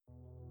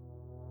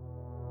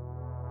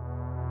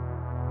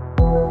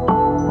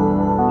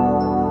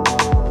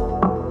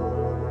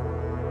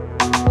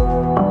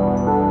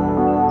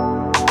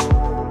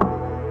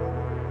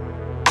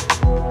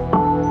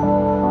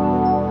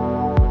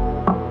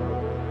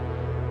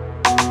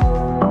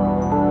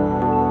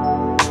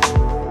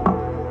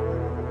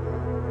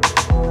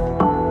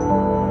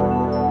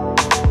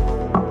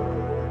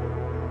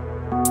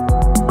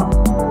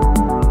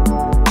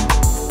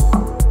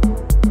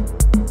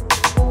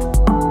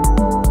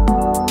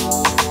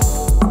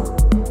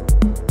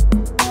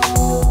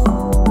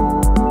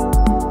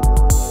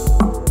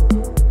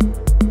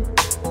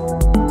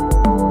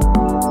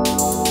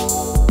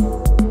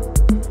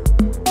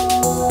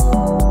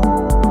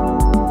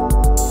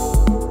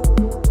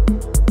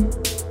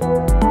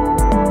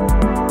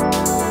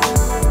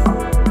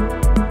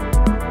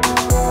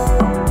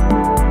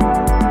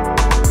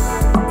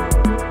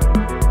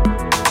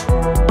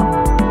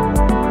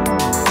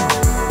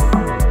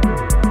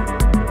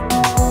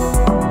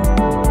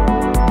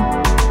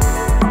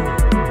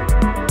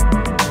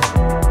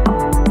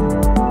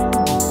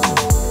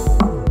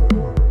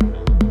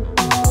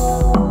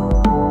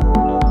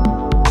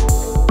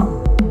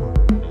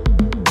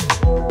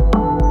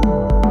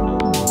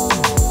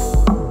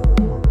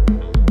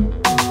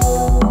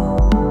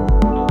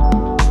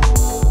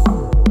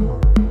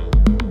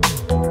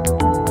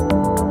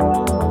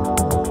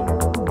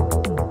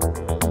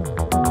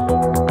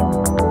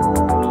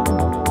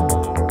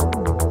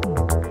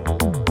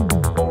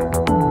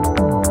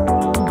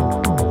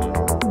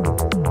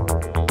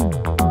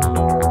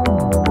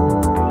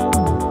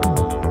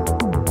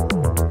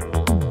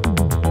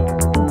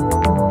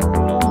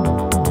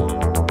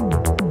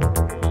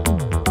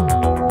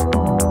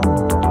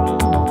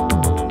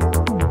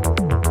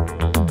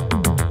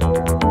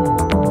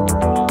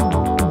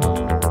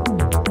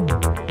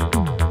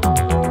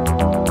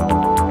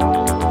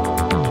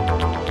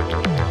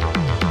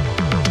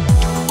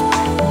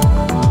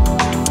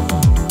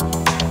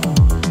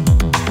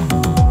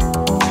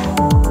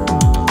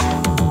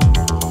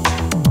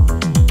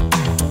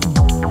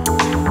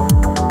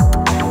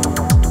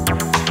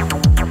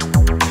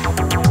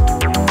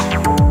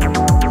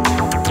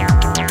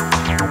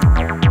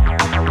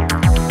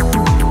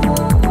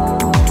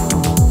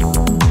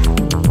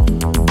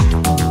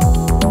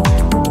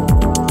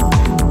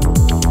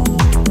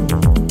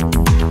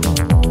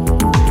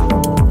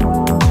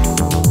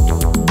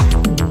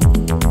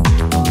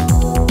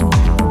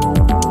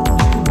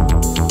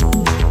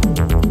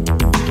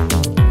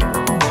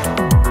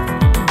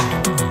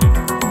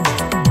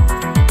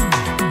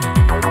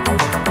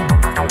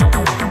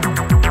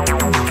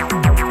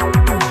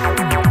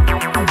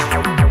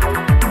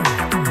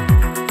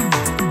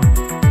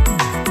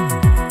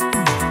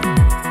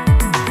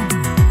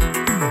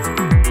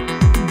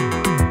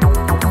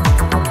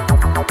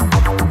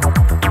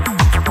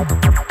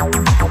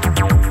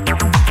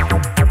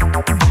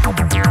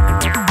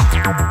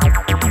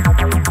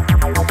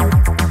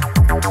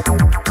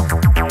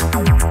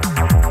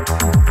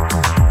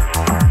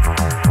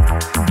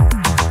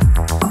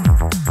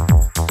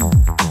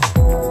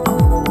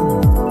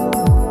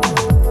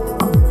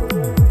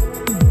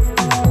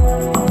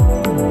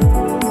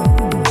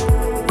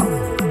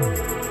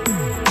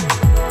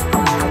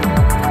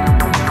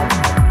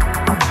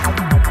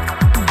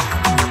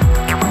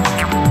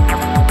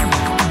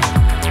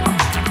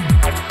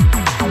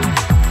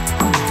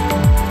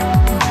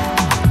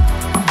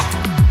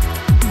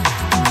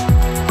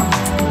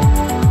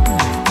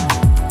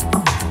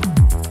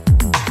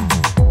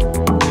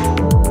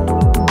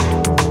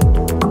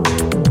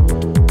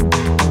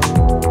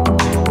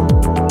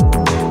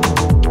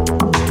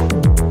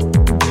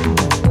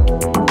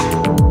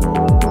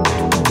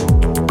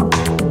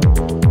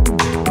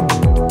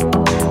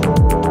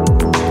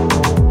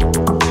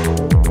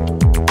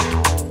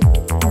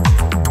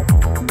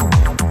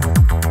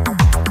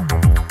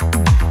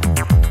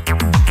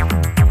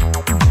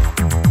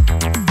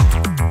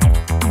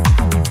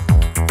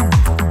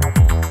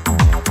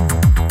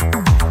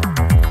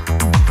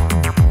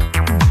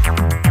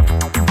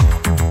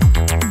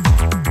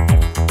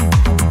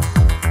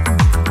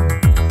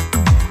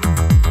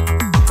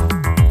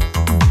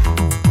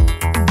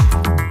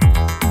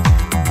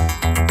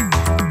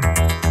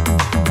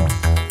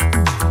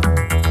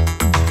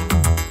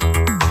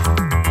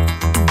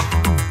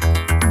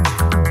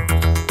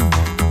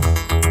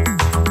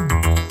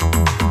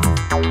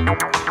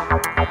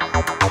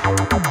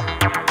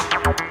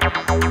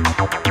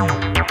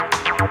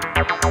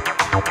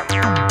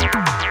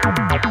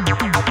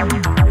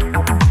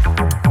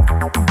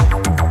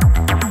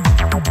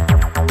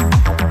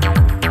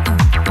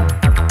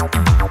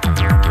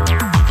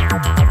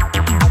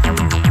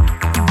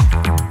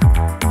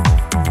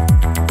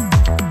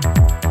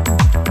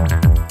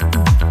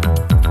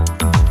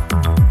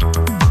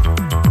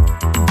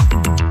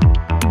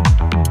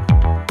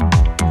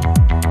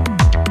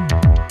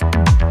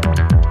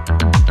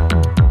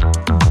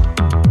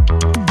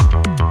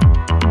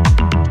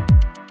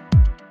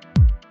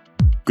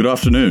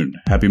afternoon,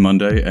 happy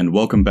Monday, and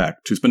welcome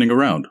back to Spinning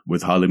Around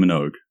with Harley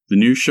Minogue, the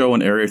new show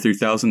on Area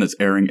 3000 that's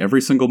airing every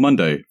single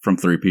Monday from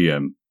 3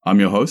 p.m. I'm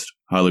your host,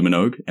 Harley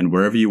Minogue, and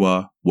wherever you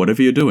are,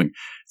 whatever you're doing,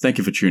 thank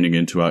you for tuning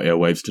in to our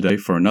airwaves today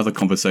for another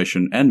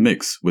conversation and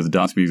mix with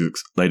dance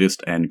music's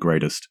latest and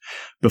greatest.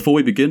 Before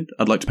we begin,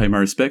 I'd like to pay my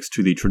respects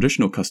to the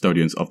traditional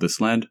custodians of this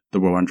land, the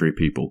Wurundjeri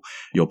people.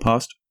 Your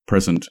past,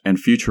 present, and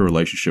future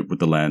relationship with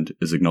the land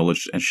is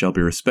acknowledged and shall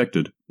be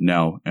respected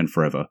now and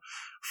forever.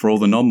 For all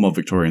the non-mob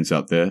Victorians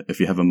out there, if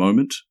you have a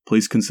moment,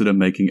 please consider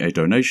making a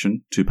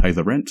donation to pay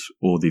the rent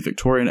or the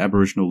Victorian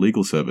Aboriginal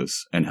Legal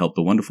Service and help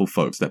the wonderful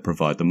folks that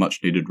provide the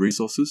much-needed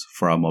resources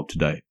for our mob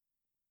today.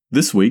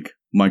 This week,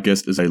 my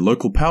guest is a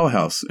local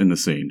powerhouse in the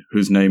scene,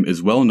 whose name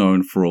is well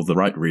known for all the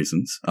right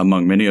reasons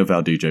among many of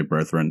our DJ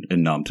brethren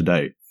in Naarm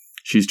today.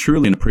 She's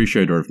truly an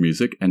appreciator of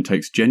music and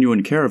takes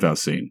genuine care of our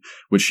scene,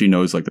 which she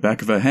knows like the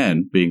back of her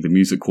hand, being the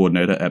music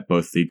coordinator at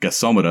both the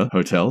Gasometer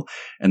Hotel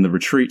and the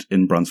Retreat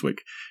in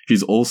Brunswick.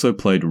 She's also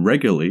played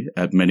regularly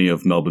at many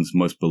of Melbourne's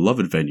most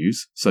beloved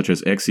venues, such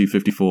as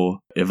XC54,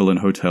 Evelyn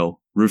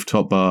Hotel,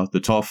 Rooftop Bar, The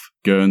Toff,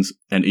 Gurns,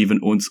 and even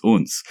Unz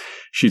Unz.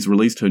 She's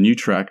released her new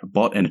track,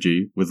 Bot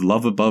Energy, with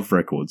Love Above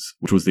Records,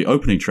 which was the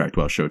opening track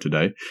to our show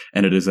today,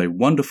 and it is a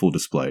wonderful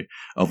display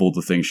of all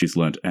the things she's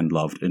learnt and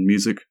loved in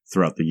music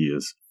throughout the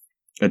years.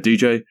 A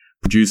DJ,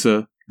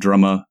 producer,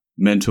 drummer,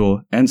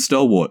 mentor, and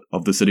stalwart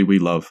of the city we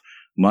love,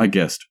 my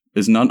guest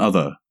is none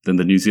other than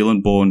the New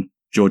Zealand-born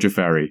Georgia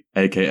Farry,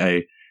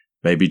 aka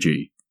Baby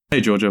G.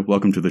 Hey Georgia,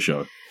 welcome to the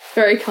show.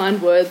 Very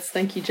kind words,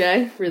 thank you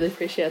Jay, really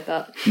appreciate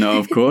that. No,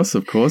 of course,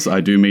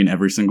 I do mean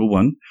every single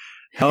one.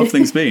 How have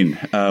things been?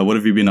 What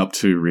have you been up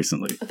to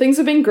recently? Things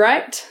have been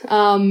great.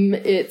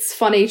 It's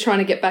funny trying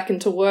to get back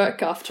into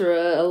work after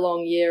a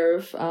long year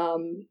of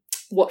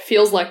what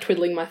feels like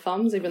twiddling my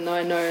thumbs, even though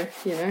I know,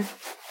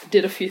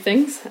 did a few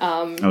things.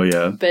 Oh,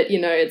 yeah. But,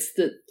 it's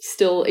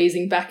still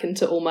easing back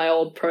into all my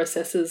old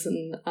processes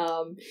and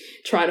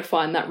trying to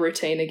find that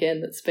routine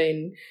again that's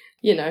been,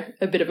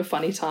 a bit of a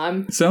funny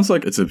time. It sounds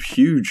like it's a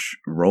huge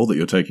role that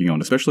you're taking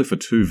on, especially for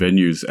two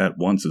venues at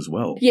once as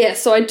well. Yeah,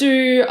 so I'm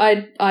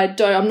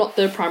not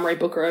the primary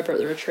booker over at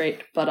the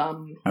Retreat, but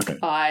okay.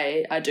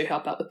 I do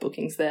help out with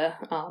bookings there.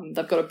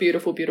 They've got a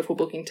beautiful, beautiful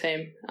booking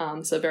team,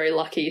 so very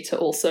lucky to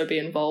also be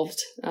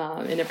involved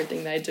in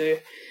everything they do.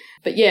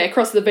 But yeah,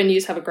 across the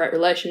venues have a great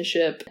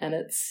relationship, and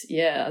it's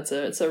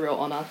a real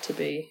honour to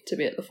be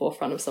at the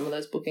forefront of some of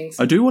those bookings.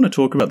 I do want to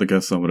talk about the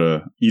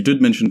Gasometer. You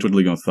did mention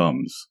twiddling your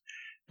thumbs.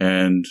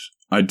 And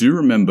I do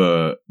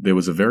remember there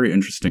was a very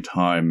interesting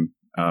time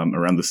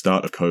around the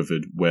start of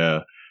COVID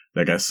where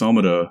the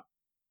Gasometer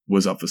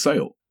was up for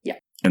sale. Yeah.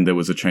 And there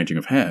was a changing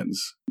of hands.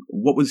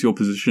 What was your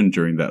position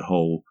during that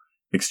whole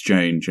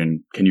exchange,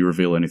 and can you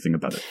reveal anything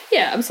about it?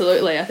 Yeah,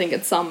 absolutely. I think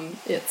it's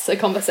a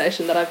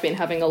conversation that I've been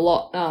having a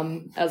lot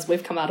as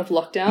we've come out of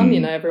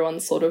lockdown.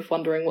 Everyone's sort of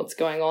wondering what's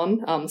going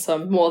on. So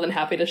I'm more than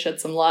happy to shed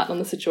some light on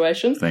the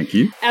situation. Thank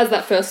you. As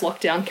that first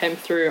lockdown came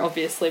through,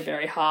 obviously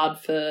very hard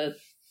for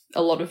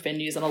a lot of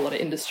venues and a lot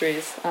of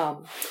industries.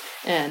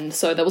 And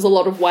so there was a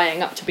lot of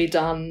weighing up to be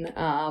done.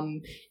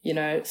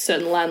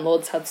 Certain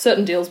landlords had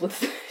certain deals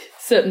with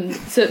certain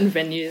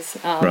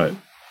venues. Right.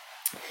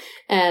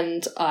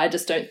 And I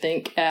just don't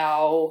think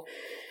our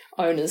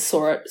owners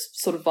saw it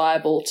sort of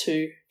viable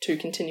to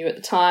continue at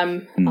the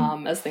time,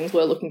 as things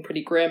were looking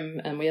pretty grim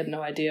and we had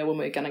no idea when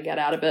we were going to get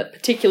out of it,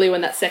 particularly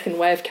when that second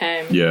wave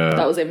came. Yeah.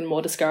 That was even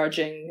more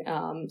discouraging.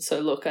 So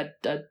look, I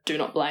do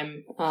not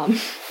blame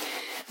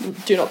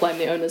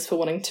the owners for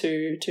wanting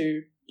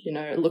to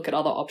look at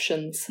other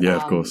options. Yeah,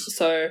 of course.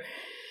 So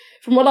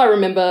from what I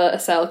remember, a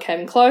sale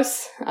came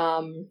close,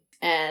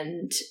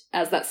 and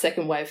as that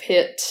second wave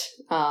hit,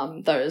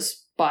 those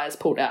buyers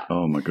pulled out.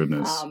 Oh my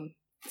goodness.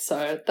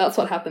 So that's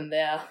what happened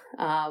there.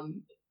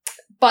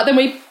 But then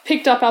we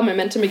picked up our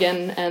momentum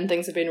again, and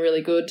things have been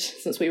really good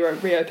since we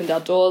reopened our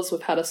doors.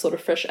 We've had a sort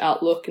of fresh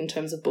outlook in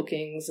terms of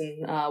bookings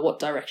and what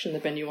direction the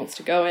venue wants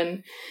to go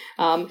in.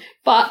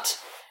 But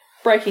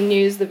breaking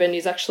news, the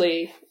venue's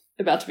actually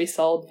about to be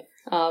sold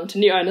to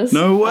new owners.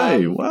 No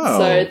way. Wow.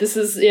 So this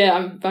is,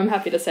 I'm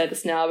happy to say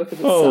this now because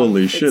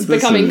it's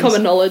becoming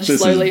common knowledge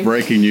slowly. This is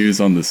breaking news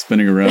on the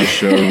Spinning Around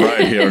show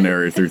right here on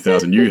Area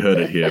 3000. You heard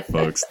it here,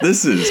 folks.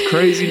 This is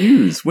crazy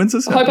news. When's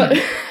this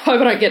happening?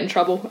 Hope I don't get in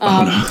trouble.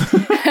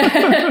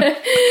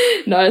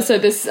 No, so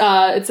this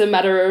it's a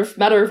matter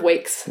of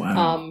weeks.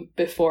 Wow.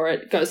 Before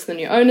it goes to the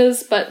new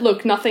owners. But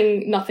look,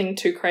 nothing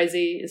too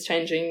crazy is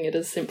changing. It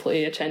is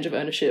simply a change of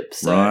ownership.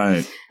 So,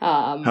 right.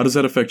 How does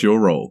that affect your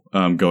role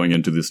going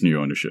into this new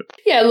ownership?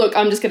 Yeah, look,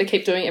 I'm just going to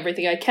keep doing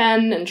everything I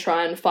can and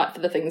try and fight for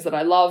the things that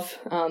I love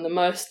the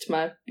most.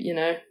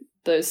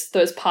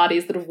 Those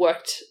parties that have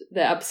worked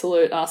their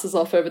absolute asses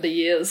off over the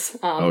years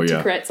to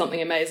create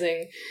something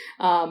amazing.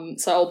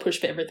 So I'll push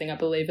for everything I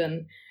believe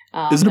in.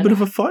 Isn't it a bit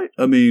of a fight?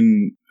 I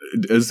mean,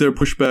 is there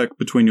pushback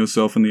between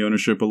yourself and the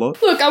ownership a lot?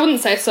 Look, I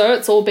wouldn't say so.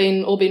 It's all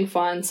been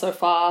fine so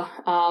far.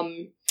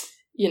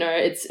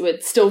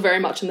 It's still very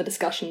much in the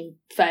discussion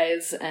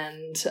phase,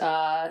 and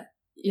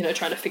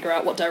trying to figure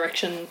out what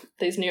direction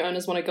these new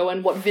owners want to go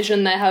in, what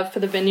vision they have for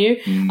the venue.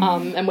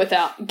 And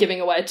without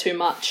giving away too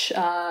much,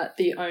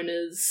 the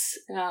owners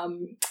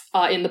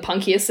are in the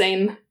punkier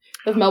scene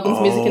of Melbourne's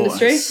music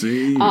industry,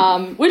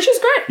 which is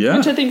great,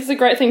 which I think is a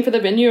great thing for the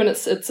venue, and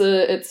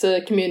it's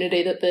a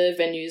community that the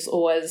venue's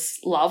always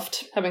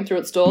loved having through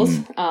its doors.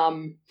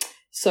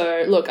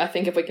 So look, I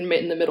think if we can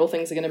meet in the middle,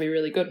 things are going to be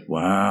really good.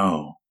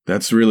 Wow,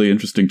 that's really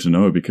interesting to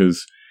know,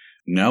 because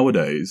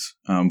nowadays,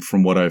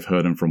 from what I've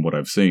heard and from what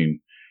I've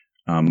seen,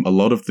 a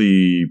lot of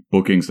the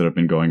bookings that have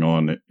been going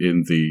on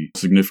in the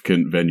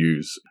significant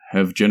venues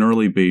have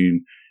generally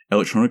been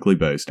electronically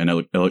based and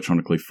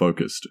electronically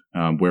focused,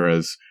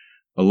 whereas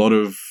a lot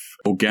of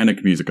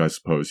organic music, I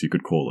suppose you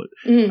could call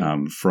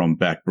it, from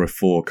back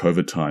before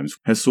COVID times,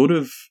 has sort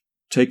of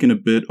taken a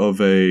bit of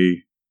a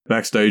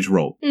backstage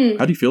role.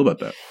 How do you feel about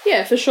that?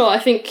 Yeah, for sure. I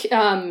think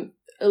a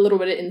little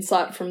bit of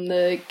insight from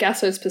the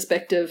Gasso's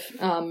perspective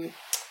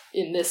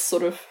in this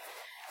sort of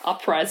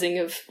uprising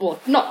of, well,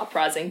 not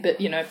uprising, but,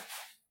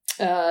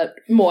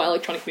 more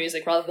electronic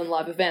music rather than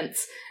live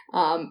events.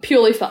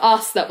 Purely for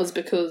us, that was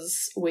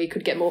because we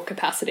could get more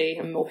capacity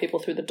and more people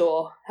through the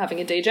door having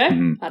a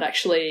DJ. That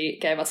actually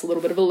gave us a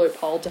little bit of a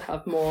loophole to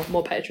have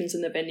more patrons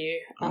in the venue.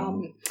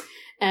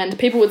 And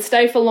people would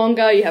stay for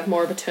longer. You have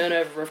more of a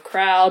turnover of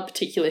crowd,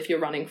 particularly if you're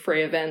running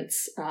free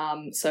events.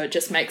 So it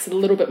just makes it a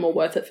little bit more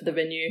worth it for the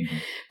venue.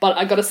 But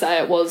I got to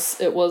say, it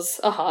was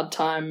a hard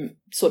time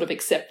sort of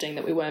accepting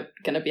that we weren't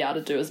going to be able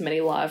to do as many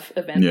live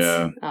events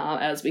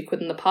as we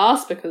could in the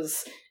past,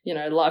 because,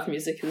 live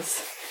music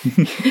is...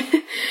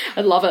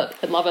 I love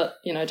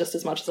it, just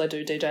as much as I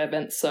do DJ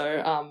events.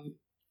 So,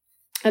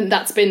 and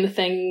that's been the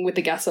thing with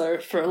the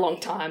Gasso for a long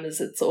time,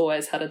 is it's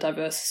always had a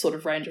diverse sort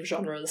of range of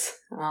genres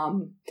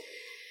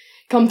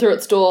come through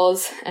its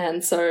doors,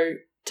 and so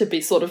to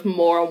be sort of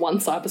more on one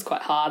side was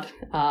quite hard.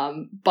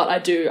 But I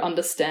do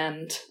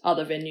understand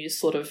other venues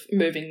sort of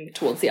moving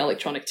towards the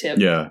electronic tip,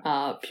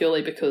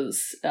 purely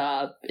because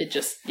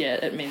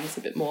it means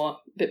a bit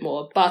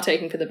more bar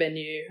taking for the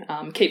venue,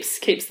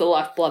 keeps the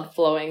lifeblood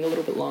flowing a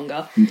little bit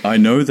longer. I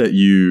know that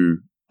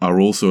you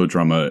are also a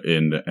drummer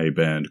in a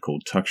band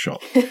called Tuck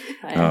Shop.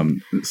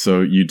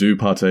 So you do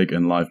partake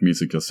in live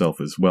music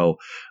yourself as well.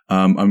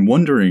 I'm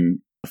wondering,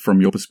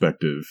 from your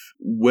perspective,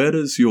 where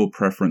does your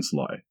preference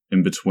lie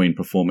in between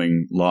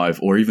performing live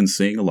or even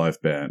seeing a live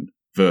band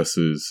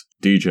versus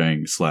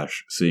DJing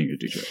 / seeing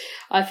a DJ?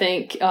 I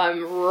think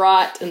I'm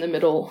right in the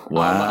middle.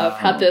 Wow. I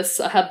had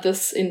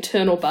this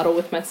internal battle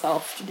with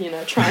myself,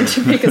 trying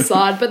to pick a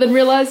side, but then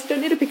realised you don't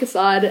need to pick a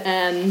side,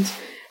 and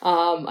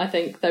I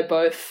think they're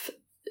both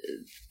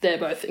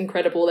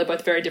incredible. They're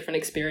both very different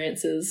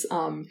experiences,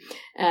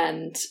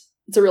 and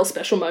it's a real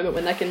special moment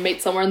when they can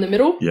meet somewhere in the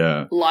middle.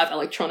 Yeah. Live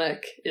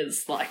electronic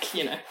is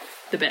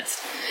the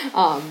best.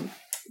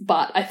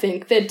 But I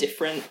think they're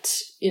different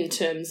in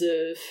terms of,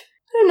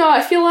 I don't know,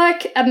 I feel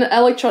like at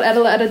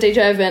a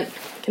DJ event,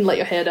 you can let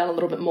your hair down a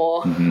little bit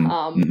more,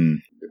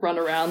 run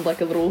around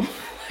like a little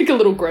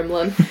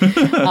gremlin,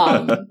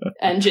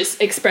 and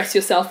just express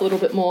yourself a little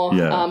bit more.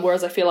 Yeah.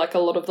 Whereas I feel like a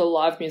lot of the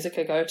live music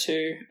I go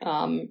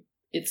to,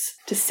 it's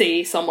to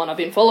see someone I've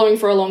been following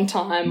for a long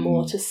time,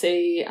 or to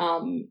see,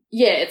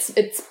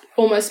 it's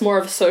almost more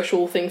of a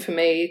social thing for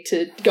me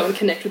to go and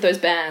connect with those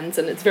bands,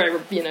 and it's very,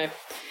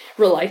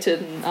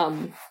 related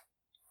and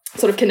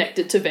sort of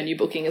connected to venue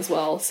booking as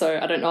well. So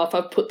I don't know if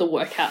I've put the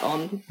work hat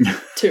on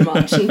too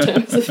much in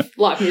terms of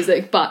live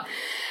music, but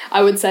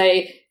I would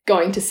say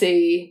going to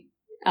see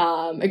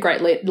a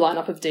great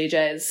lineup of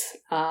DJs,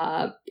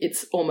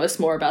 it's almost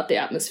more about the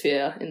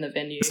atmosphere in the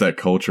venue. It's that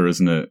culture,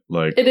 isn't it?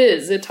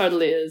 It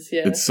totally is,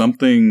 yeah. It's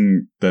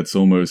something that's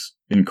almost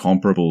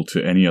incomparable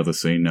to any other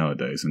scene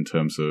nowadays in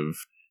terms of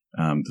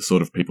the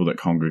sort of people that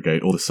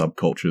congregate, all the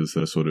subcultures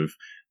that are sort of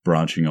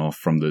branching off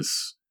from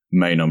this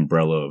main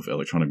umbrella of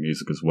electronic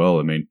music as well.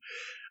 I mean,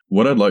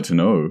 what I'd like to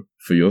know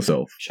for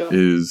yourself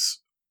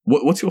is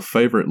what's your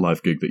favorite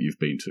live gig that you've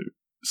been to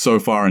so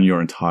far in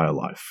your entire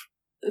life?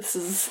 This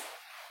is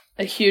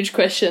a huge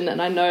question,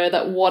 and I know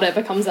that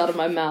whatever comes out of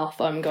my mouth,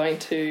 I'm going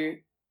to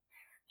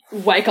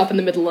wake up in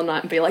the middle of the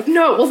night and be like,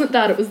 no, it wasn't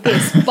that, it was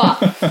this.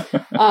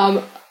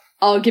 But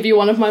I'll give you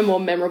one of my more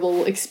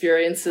memorable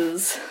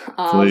experiences.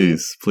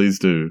 Please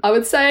do. I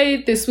would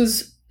say this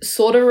was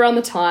sort of around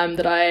the time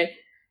that I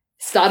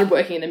started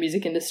working in the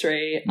music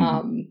industry,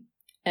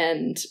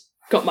 and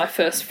got my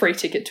first free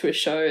ticket to a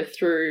show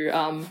through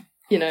an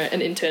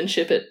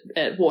internship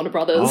at Warner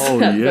Brothers,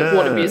 at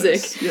Warner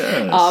Music.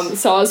 Yes.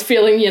 So I was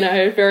feeling,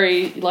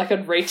 very like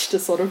I'd reached a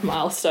sort of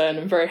milestone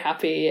and very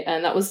happy.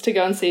 And that was to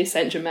go and see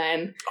Saint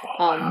Germain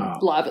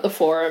live at the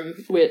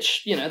Forum,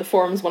 which, the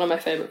Forum is one of my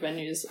favourite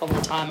venues of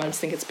all time. I just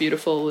think it's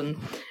beautiful. And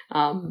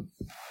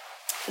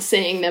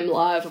seeing them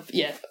live,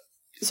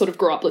 sort of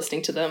grew up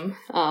listening to them.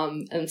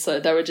 And so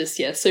they were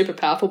just, super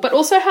powerful, but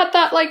also had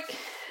that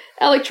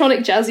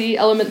electronic jazzy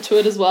element to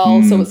it as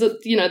well. So it was,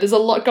 there's a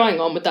lot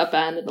going on with that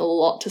band and a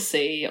lot to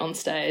see on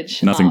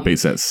stage. Nothing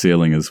beats that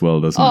ceiling as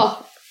well, doesn't it?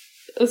 Oh,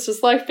 it's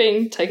just like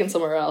being taken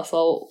somewhere else.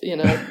 All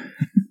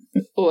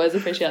always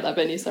appreciate that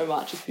venue so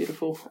much. It's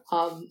beautiful.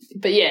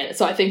 But yeah,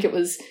 so I think it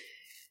was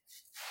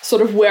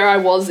sort of where I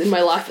was in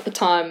my life at the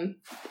time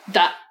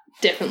that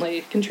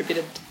definitely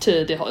contributed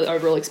to the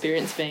overall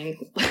experience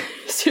being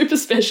super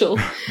special.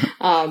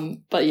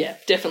 But yeah,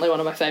 definitely one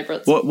of my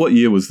favourites. What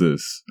year was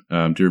this?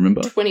 Do you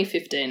remember?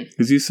 2015.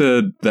 Because you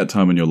said that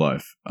time in your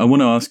life. I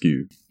want to ask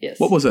you, yes.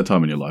 What was that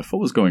time in your life? What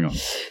was going on?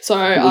 So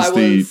what was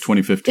the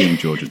 2015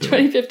 Georgia doing?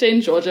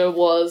 2015 Georgia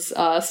was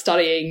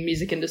studying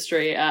music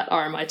industry at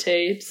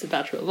RMIT, just a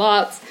Bachelor of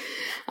Arts.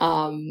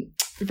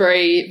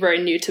 Very,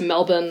 very new to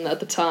Melbourne at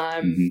the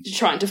time,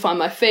 trying to find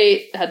my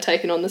feet, had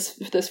taken on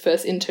this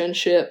first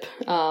internship.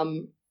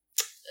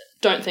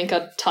 Don't think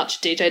I'd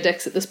touched DJ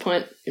decks at this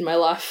point in my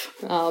life.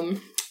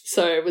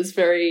 So it was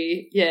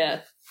very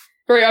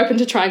open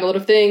to trying a lot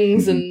of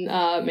things and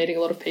meeting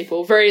a lot of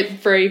people. Very,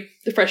 very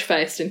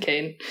fresh-faced and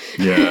keen.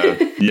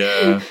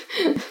 Yeah.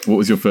 What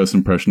was your first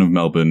impression of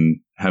Melbourne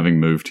having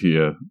moved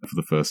here for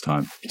the first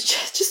time?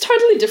 Just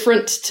totally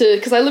different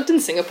because I lived in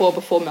Singapore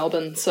before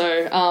Melbourne.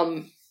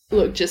 So,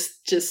 look,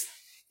 just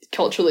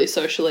culturally,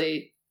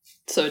 socially,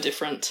 so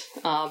different.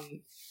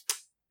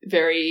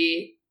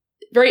 Very,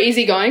 very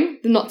easygoing.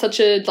 Not such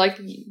a, like,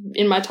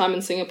 in my time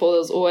in Singapore, there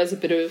was always a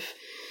bit of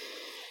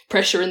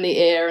pressure in the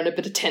air and a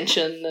bit of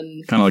tension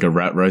and kind of like a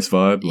rat race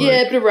vibe.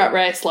 Yeah, a bit of rat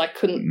race. Like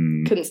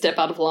couldn't step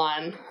out of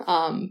line.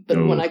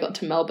 But when I got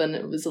to Melbourne,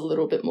 it was a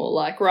little bit more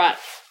like, right,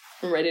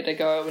 I'm ready to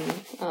go,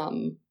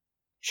 and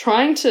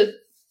trying to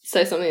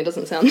say something that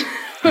doesn't sound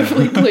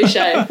overly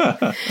cliche.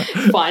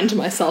 Find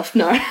myself.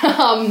 No.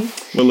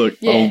 Well, look,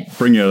 I'll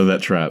bring you out of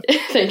that trap.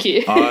 Thank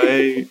you.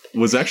 I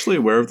was actually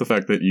aware of the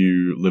fact that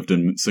you lived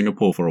in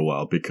Singapore for a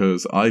while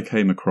because I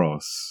came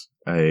across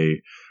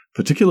a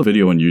particular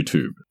video on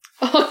YouTube.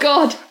 Oh,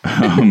 God.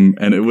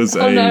 And it was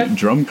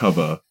drum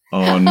cover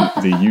on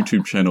the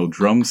YouTube channel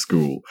Drum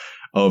School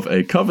of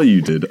a cover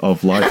you did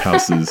of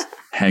Lifehouse's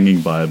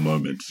Hanging by a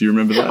Moment. Do you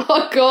remember that?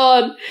 Oh,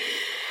 God.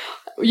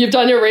 You've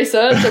done your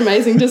research.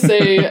 Amazing to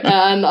see.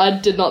 And I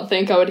did not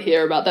think I would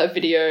hear about that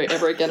video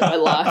ever again in my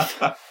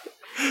life.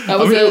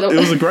 It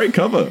was a great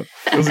cover.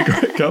 It was a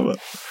great cover.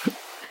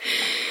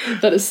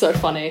 That is so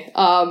funny.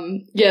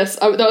 Yes,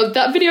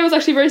 that video was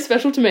actually very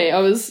special to me. I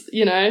was,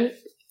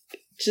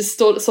 just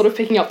sort of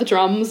picking up the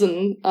drums,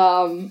 and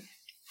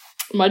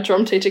my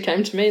drum teacher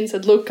came to me and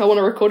said, look, I want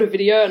to record a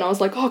video. And I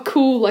was like, oh,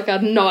 cool. Like, I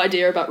had no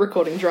idea about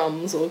recording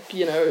drums or,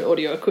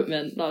 audio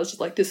equipment. And I was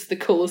just like, this is the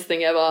coolest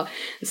thing ever.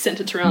 And sent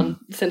it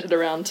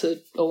around to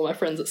all my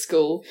friends at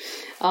school.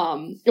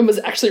 And was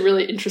actually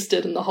really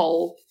interested in the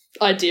whole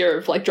idea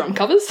of, like, drum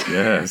covers.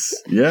 Yes.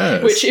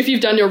 Which, if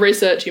you've done your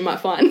research, you might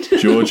find.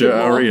 Georgia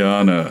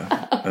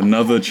Ariana,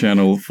 another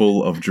channel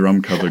full of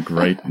drum cover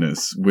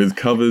greatness with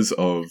covers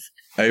of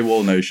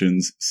AWOL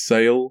Nation's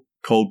Sail,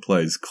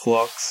 Coldplay's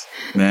Clocks.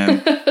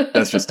 Man,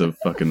 that's just a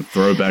fucking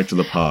throwback to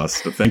the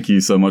past. Thank you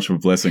so much for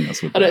blessing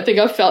us with that. I don't think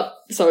I've felt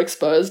so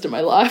exposed in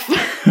my life,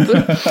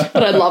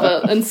 but I love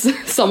it, and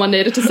someone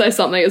needed to say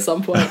something at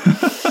some point.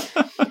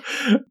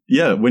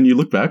 Yeah, when you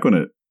look back on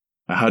it,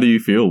 how do you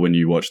feel when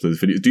you watch those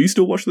videos? Do you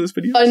still watch those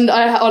videos? And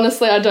I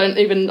honestly, I don't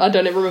even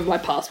remember my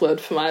password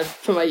for my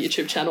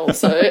YouTube channel.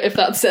 So if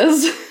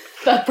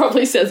that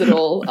probably says it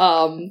all.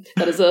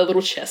 That is a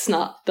little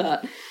chestnut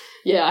that,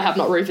 I have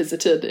not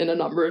revisited in a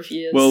number of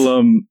years.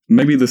 Well,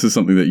 maybe this is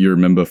something that you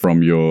remember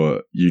from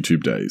your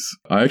YouTube days.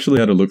 I actually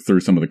had to look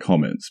through some of the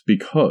comments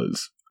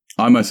because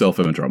I myself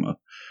am a drummer.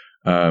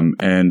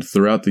 And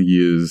throughout the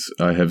years,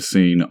 I have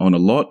seen on a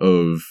lot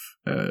of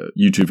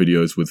YouTube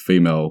videos with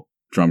female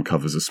drum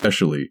covers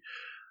especially,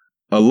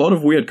 a lot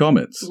of weird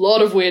comments. A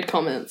lot of weird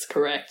comments,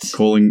 correct.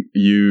 Calling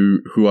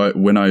you,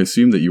 when I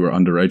assumed that you were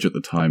underage at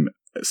the time,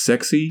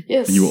 sexy.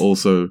 Yes. You were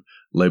also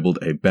labelled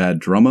a bad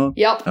drummer.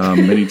 Yep.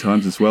 Many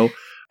times as well.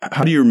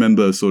 How do you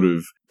remember sort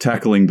of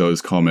tackling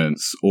those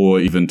comments or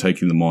even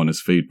taking them on as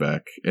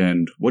feedback?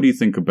 And what do you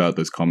think about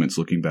those comments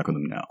looking back on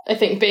them now? I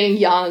think being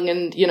young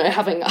and,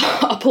 having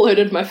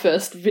uploaded my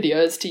first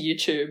videos to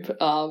YouTube,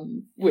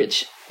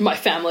 which my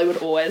family would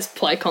always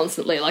play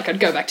constantly. Like, I'd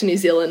go back to New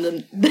Zealand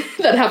and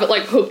they'd have it,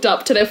 like, hooked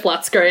up to their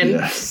flat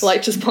screen,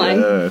 like, just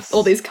playing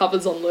all these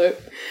covers on loop.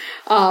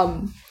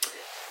 I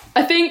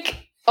think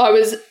I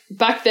was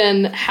back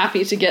then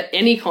happy to get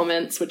any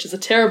comments, which is a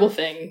terrible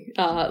thing,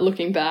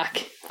 looking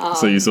back.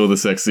 So you saw the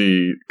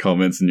sexy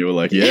comments and you were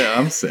like, yeah,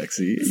 I'm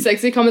sexy.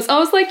 Sexy comments. I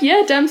was like,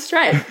 yeah, damn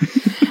straight.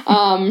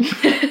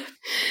 It's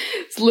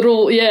a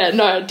little,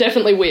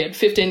 definitely weird.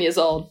 15 years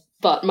old,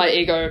 but my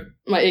ego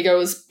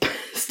was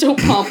still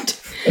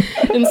pumped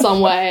in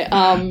some way.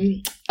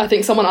 I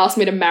think someone asked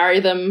me to marry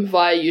them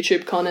via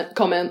YouTube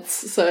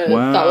comments. So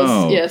that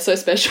was, so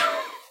special.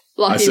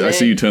 Lucky I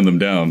see you turn them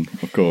down,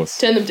 of course.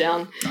 Turn them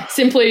down.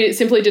 Simply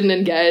didn't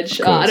engage.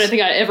 I don't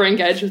think I ever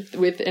engaged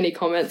with any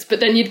comments.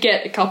 But then you'd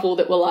get a couple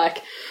that were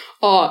like,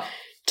 oh,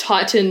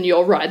 tighten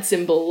your ride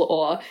cymbal,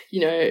 or,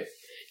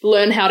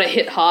 learn how to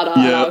hit harder.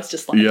 And I was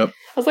just like, I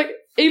was like,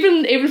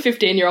 even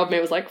 15-year-old me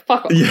was like,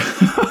 fuck off. Yeah.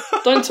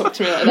 Don't talk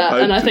to me like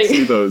that. And I think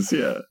see those,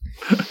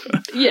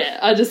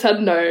 I just had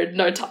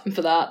no time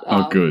for that.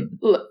 Oh, good.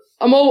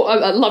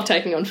 I love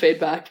taking on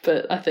feedback,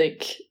 but I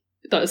think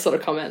those sort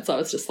of comments, I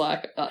was just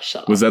like, oh,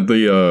 shut up. Was that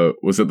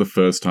the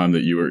first time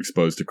that you were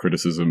exposed to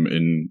criticism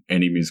in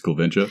any musical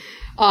venture?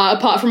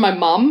 Apart from my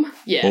mum,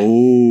 yeah.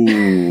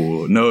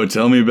 Oh, no,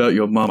 tell me about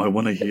your mum. I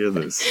want to hear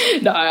this.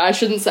 No, I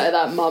shouldn't say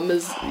that. Mum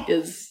is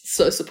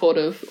so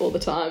supportive all the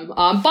time.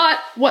 But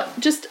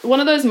just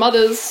one of those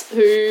mothers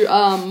who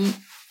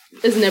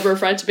is never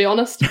afraid to be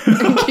honest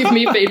and give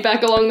me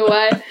feedback along the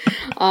way.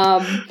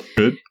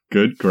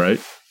 Good,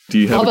 great. Do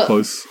you have a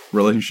close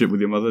relationship with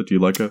your mother? Do you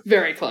like her?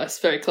 Very close,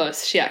 very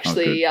close. She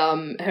actually,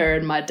 her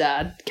and my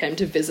dad came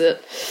to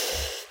visit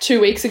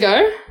 2 weeks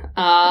ago.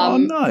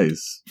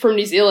 Nice. From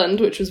New Zealand,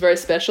 which was very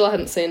special. I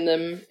hadn't seen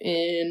them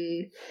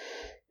in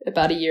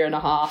about a year and a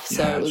half,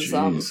 so it was,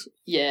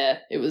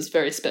 it was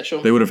very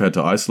special. They would have had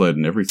to isolate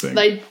and everything.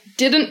 They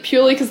didn't,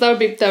 purely because they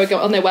would go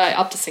on their way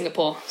up to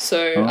Singapore.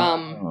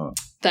 So,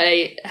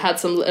 they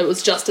had it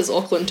was just as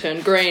Auckland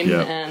turned green,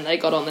 and they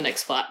got on the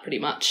next flight pretty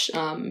much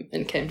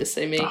and came to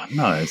see me. Oh,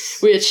 nice.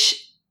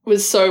 Which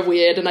was so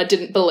weird, and I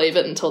didn't believe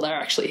it until they were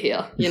actually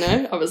here, you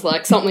know? I was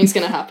like, something's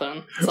going to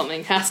happen.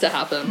 Something has to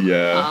happen.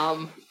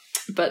 Yeah.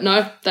 But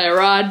no, they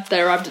arrived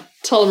at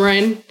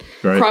Tullamarine,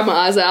 cried my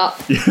eyes out.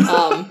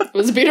 It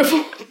was a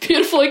beautiful,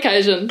 beautiful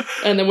occasion.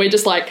 And then we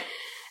just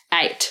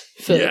ate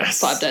for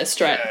 5 days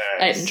straight.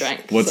 Ate and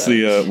drank. What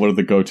are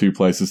the go-to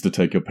places to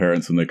take your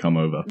parents when they come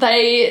over?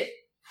 They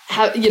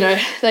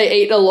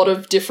they eat a lot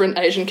of different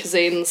Asian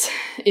cuisines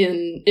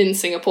in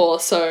Singapore,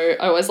 so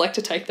I always like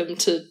to take them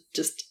to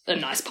just a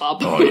nice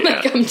pub when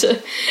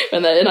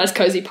they're a nice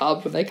cozy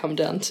pub when they come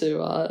down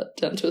to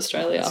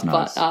Australia.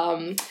 Nice.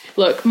 But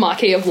look,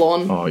 Marquee of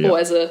Lawn,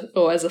 always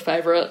a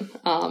favourite.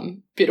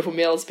 Beautiful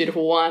meals,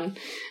 beautiful wine.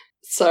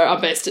 So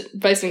I'm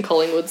based in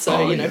Collingwood, so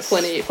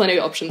plenty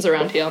of options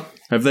around here.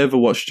 Have they ever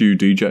watched you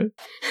DJ?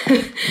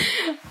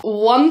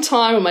 One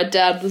time when my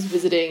dad was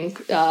visiting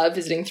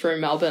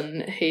through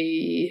Melbourne,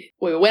 we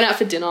went out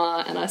for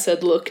dinner, and I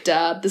said, "Look,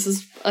 Dad, this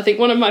is I think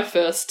one of my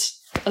first."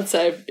 I'd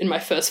say in my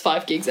first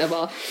 5 gigs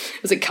ever,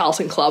 it was at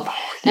Carlton Club.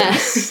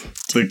 Yes,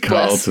 the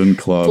Carlton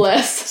Club.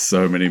 Bless.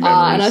 So many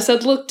memories. And I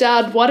said, look,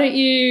 Dad, why don't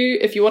you,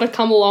 if you want to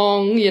come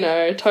along,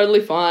 totally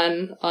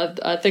fine.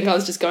 I think I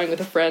was just going with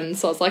a friend.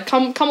 So I was like,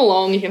 come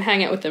along. You can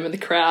hang out with them in the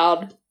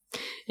crowd.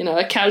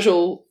 A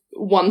casual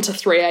 1 to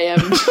 3 a.m.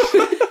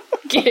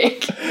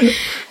 gig.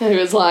 And he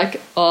was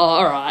like, oh,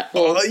 all right.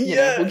 Well,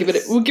 we'll give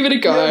it a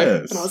go.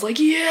 Yes. And I was like,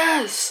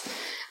 yes.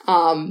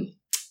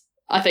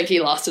 I think he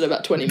lasted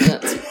about 20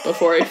 minutes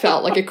before he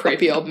felt like a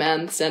creepy old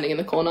man standing in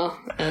the corner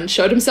and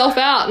showed himself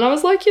out. And I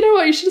was like, you know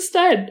what? You should have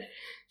stayed.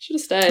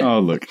 Oh,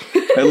 look.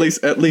 At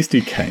least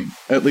he came.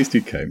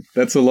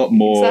 That's a lot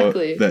more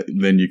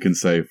than you can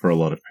say for a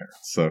lot of parents.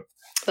 So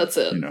that's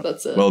it.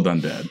 That's it. Well done,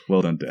 Dad.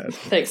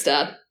 Thanks,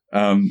 Dad.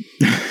 I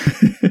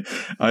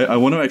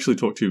want to actually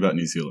talk to you about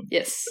New Zealand.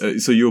 Yes.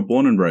 So you were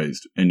born and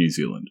raised in New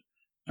Zealand.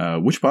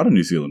 Which part of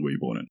New Zealand were you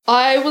born in?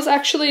 I was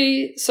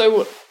actually,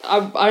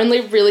 I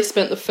only really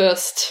spent the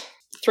first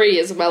 3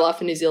 years of my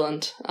life in New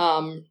Zealand.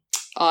 Though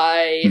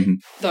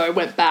I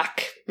went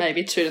back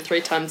maybe 2 to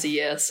 3 times a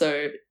year,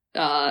 so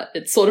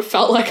it sort of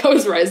felt like I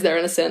was raised there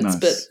in a sense,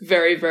 but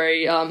very,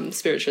 very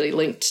spiritually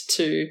linked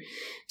to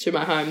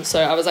my home.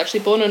 So I was actually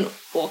born in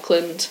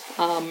Auckland,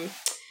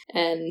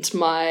 and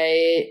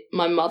my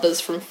mother's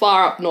from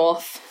far up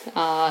north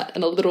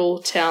in a little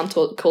town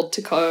called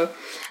Te Koe.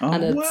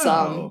 And it's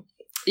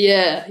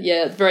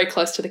very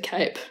close to the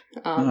Cape.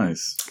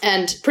 Nice.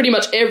 And pretty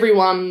much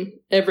everyone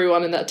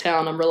in that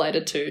town I'm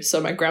related to.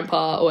 So my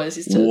grandpa always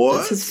used to they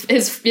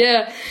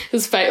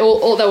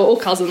were all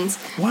cousins.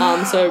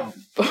 Wow. So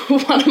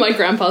one of my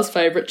grandpa's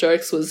favorite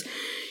jokes was,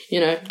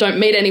 don't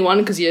meet anyone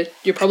because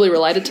you're probably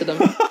related to them.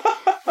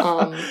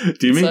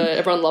 Do you mean? So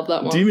everyone loved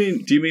that one. Do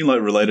you mean like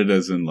related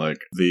as in like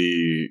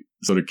the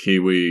sort of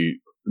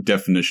Kiwi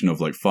definition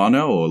of like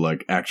whānau, or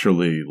like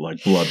actually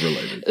like blood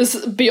related?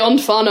 It's beyond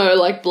whānau,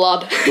 like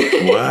blood.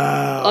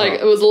 Wow. Like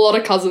it was a lot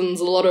of cousins,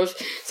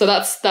 so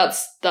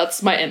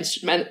that's my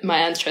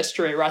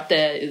ancestry right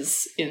there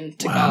is in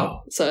Te Koe.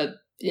 Wow. So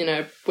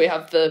we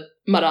have the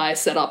marae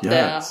set up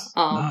there.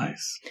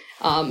 Nice.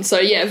 So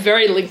yeah,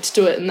 very linked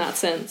to it in that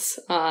sense,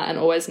 and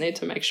always need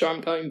to make sure I'm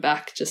going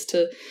back just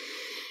to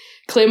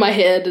clear my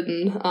head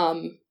and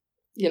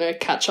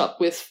catch up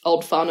with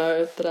old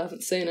whānau that I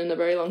haven't seen in a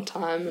very long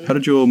time. And how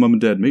did your mum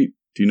and dad meet?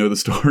 Do you know the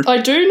story?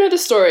 I do know the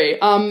story.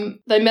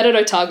 They met at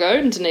Otago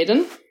in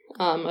Dunedin,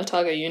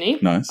 Otago Uni.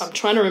 Nice. I'm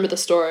trying to remember the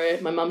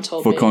story. My mum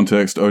told me. For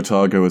context,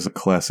 Otago is a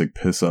classic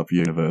piss-up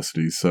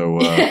university,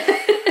 so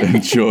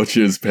and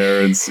George's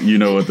parents, you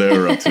know what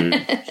they're up to.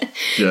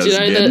 Just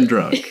getting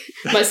drunk.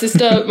 My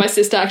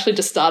sister actually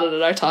just started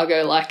at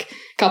Otago like a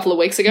couple of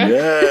weeks ago.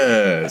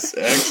 Yes,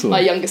 excellent. My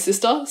younger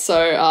sister.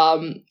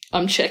 So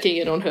I'm checking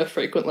in on her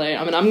frequently.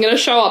 I mean, I'm going to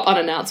show up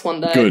unannounced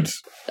one day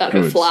at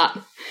her flat.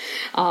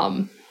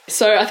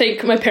 So I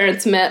think my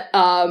parents met,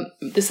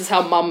 this is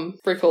how Mum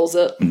recalls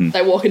it. Mm-hmm.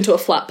 They walk into a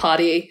flat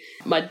party.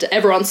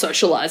 Everyone's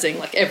socialising,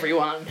 like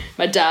everyone.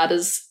 My dad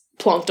is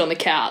plonked on the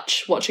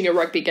couch watching a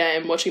rugby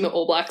game, watching the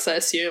All Blacks, I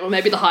assume, or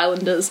maybe the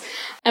Highlanders.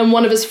 And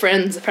one of his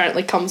friends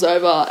apparently comes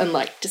over and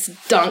like just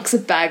dunks a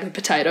bag of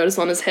potatoes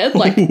on his head,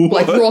 like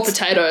raw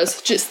potatoes,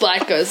 just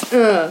like goes,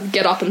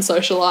 get up and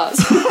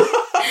socialise.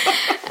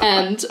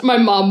 And my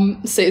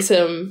mum sees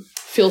him,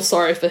 feels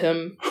sorry for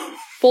him,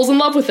 falls in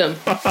love with him.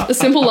 A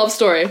simple love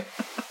story.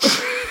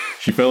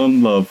 She fell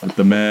in love with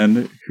the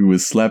man who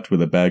was slapped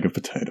with a bag of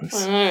potatoes.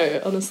 I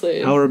know,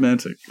 honestly. How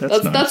romantic.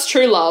 That's nice. That's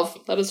true love.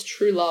 That is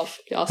true love,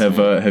 if you ask me.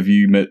 Have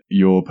you met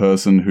your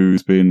person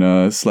who's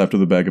been slapped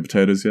with a bag of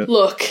potatoes yet?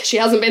 Look, she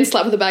hasn't been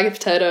slapped with a bag of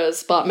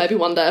potatoes, but maybe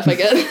one day if I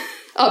get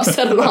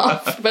upset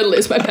enough, I better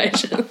lose my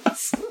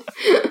patience.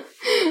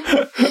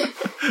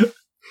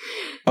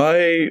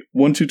 I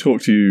want to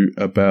talk to you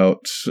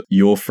about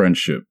your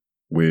friendship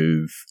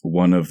with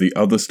one of the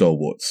other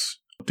stalwarts,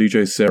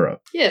 DJ Sarah.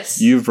 Yes.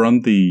 You've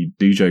run the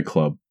DJ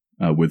club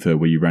with her,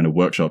 where you ran a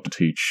workshop to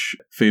teach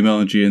female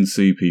and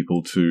GNC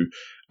people to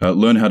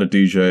learn how to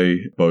DJ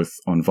both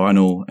on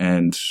vinyl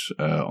and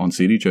on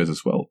CDJs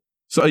as well.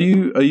 So are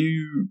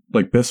you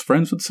like best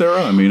friends with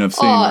Sarah? I mean, I've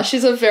seen... Oh,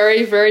 she's a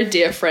very, very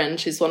dear friend.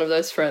 She's one of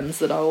those friends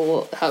that I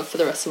will have for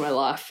the rest of my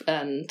life,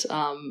 and,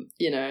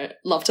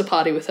 love to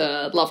party with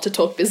her, love to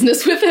talk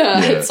business with her.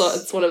 Yes.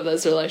 It's one of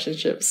those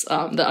relationships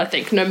that I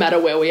think no matter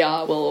where we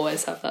are, we'll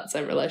always have that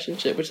same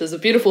relationship, which is a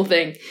beautiful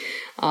thing.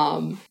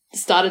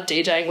 Started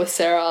DJing with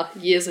Sarah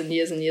years and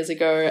years and years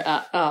ago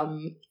at...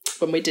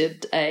 when we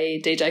did a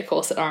DJ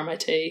course at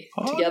RMIT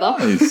together.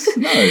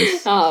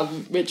 Nice.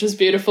 Which was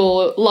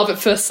beautiful. Love at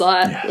first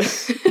sight.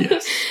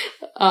 Yes.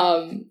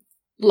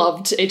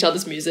 Loved each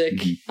other's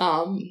music.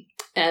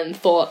 And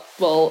thought,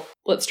 well,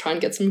 let's try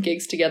and get some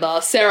gigs together.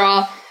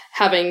 Sarah,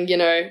 having,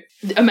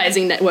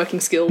 amazing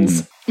networking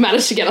skills,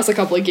 managed to get us a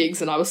couple of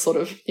gigs, and I was sort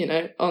of,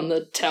 on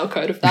the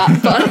tailcoat of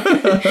that.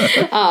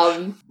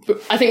 But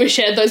I think we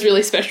shared those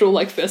really special,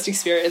 like, first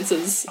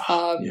experiences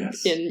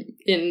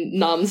in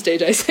Num's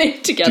DJ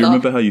scene together. Do you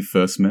remember how you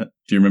first met?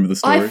 Do you remember the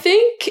story? I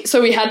think,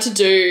 so we had to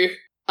do,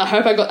 I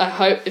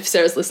hope, if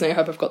Sarah's listening, I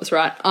hope I've got this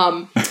right.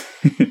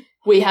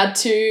 We had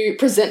to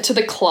present to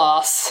the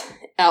class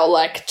our,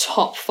 like,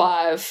 top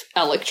 5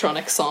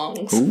 electronic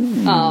songs.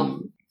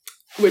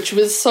 Which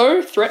was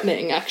so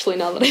threatening, actually,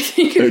 now that I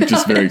think about it.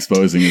 Just very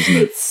exposing, isn't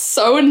it? It's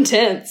so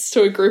intense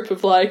to a group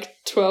of, like,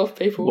 12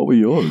 people. What were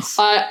yours?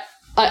 I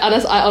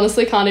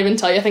honestly can't even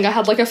tell you. I think I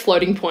had, like, a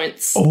floating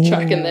points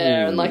track in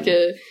there, and, like,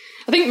 I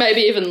think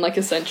maybe even, like,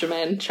 a Saint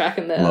Germain track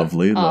in there.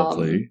 Lovely.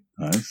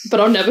 Nice. But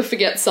I'll never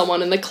forget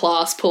someone in the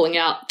class pulling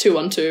out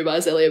 212 by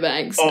Azealia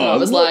Banks. And I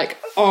was like,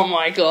 oh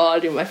my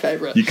God, you're my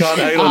favourite. You can't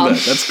hate on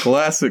that. That's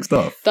classic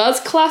stuff.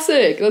 That's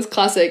classic.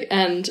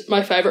 And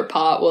my favourite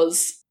part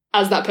was...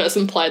 as that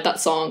person played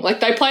that song. Like,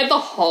 they played the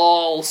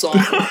whole song.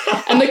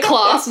 And the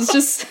class was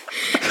just,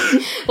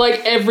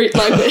 like,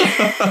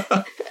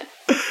 the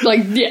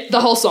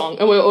whole song.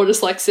 And we were all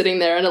just, like, sitting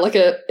there in, like,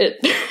 a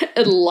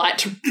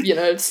light,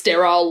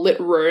 sterile lit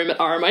room at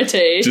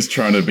RMIT. Just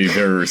trying to be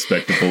very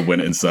respectable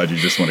when inside you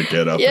just want to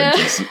get up and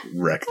just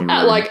wreck the room.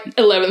 At, like,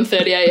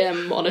 11:30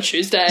 a.m. on a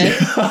Tuesday.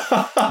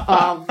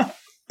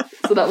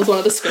 So that was one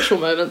of the special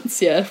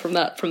moments, from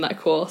that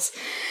course.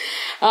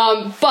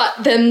 But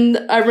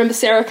then I remember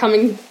Sarah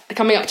coming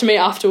up to me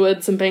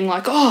afterwards and being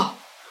like, "Oh,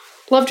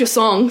 loved your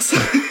songs."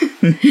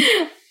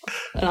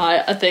 And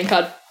I think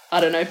I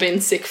don't know,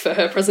 been sick for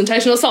her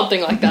presentation or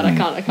something like that. I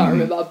can't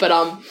remember.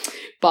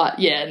 But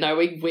yeah, no,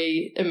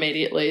 we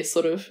immediately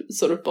sort of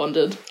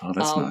bonded. Oh,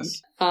 that's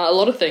nice. A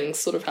lot of things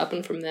sort of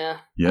happened from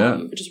there. Yeah.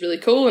 Which is really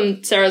cool.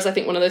 And Sarah's, I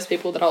think, one of those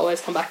people that I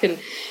always come back and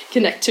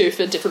connect to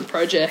for different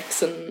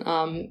projects,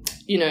 and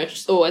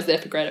she's always there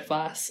for great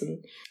advice.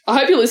 And I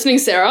hope you're listening,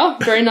 Sarah.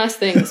 Very nice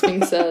things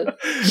being said.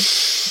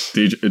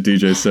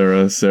 DJ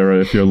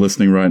Sarah, if you're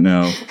listening right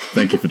now,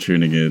 thank you for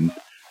tuning in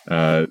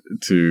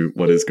to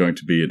what is going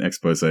to be an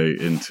expose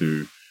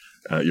into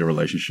your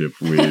relationship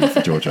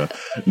with Georgia.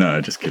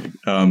 No, just kidding.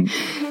 Can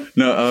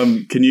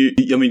you,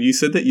 you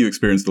said that you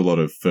experienced a lot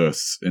of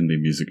firsts in the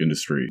music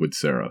industry with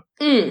Sarah.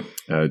 Do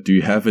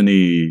you have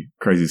any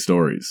crazy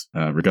stories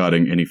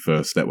regarding any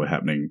firsts that were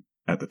happening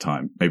at the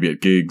time? Maybe at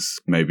gigs,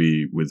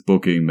 maybe with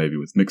booking, maybe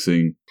with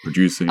mixing,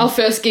 producing? Our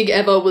first gig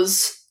ever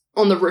was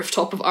on the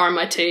rooftop of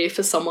RMIT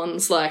for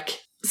someone's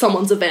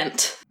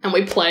event, and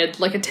we played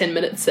like a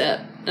 10-minute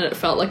set, and it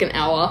felt like an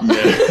hour.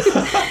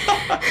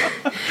 Yeah.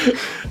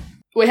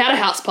 We had a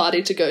house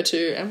party to go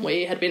to, and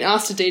we had been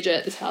asked to DJ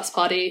at this house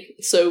party,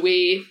 so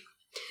we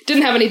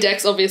didn't have any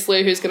decks,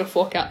 obviously. Who's going to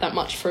fork out that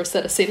much for a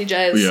set of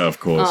CDJs? Yeah, of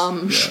course.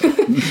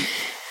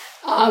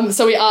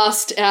 So we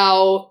asked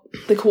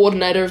the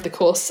coordinator of the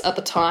course at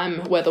the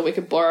time whether we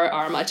could borrow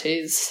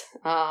RMIT's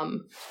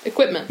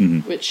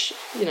equipment, which,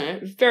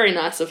 very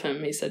nice of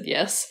him. He said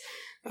yes.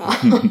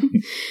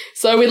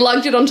 So we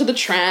lugged it onto the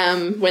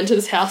tram, went to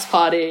this house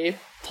party,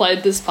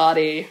 played this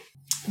party.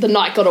 The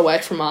night got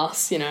away from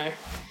us,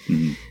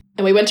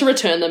 And we went to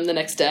return them the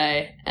next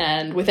day,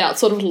 and without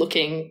sort of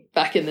looking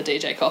back in the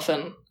DJ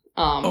coffin,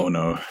 Oh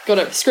no.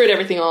 Screwed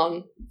everything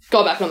on,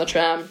 got back on the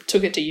tram,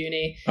 took it to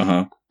uni.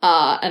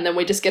 And then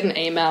we just get an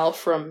email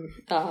from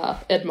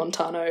Ed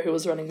Montano, who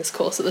was running this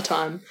course at the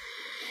time.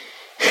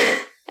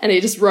 And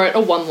he just wrote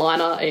a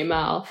one-liner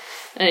email.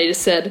 And he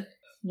just said,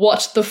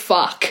 "What the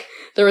fuck?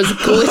 There is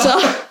glitter.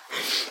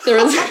 There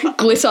is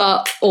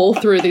glitter all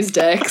through these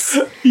decks.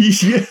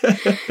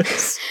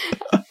 Yes.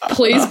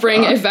 Please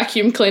bring a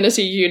vacuum cleaner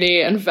to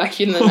uni and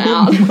vacuum them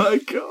out." Oh my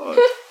god.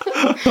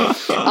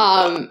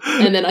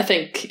 And then I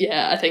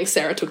think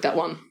Sarah took that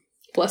one.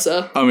 Bless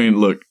her. I mean,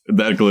 look,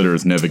 that glitter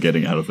is never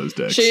getting out of those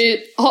decks.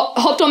 She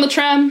hopped on the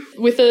tram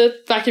with a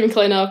vacuum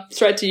cleaner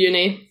straight to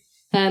uni,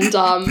 and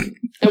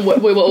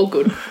we were all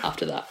good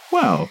after that.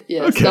 Wow.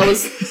 Yeah, okay. So that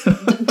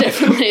was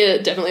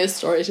definitely a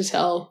story to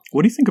tell.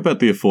 What do you think about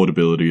the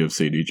affordability of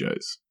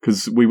CDJs?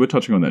 Because we were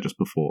touching on that just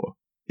before.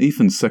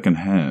 Even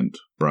secondhand,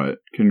 right,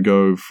 can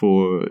go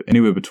for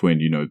anywhere between,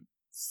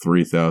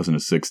 $3,000 to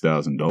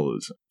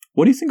 $6,000.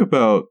 What do you think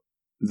about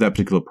that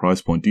particular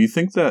price point? Do you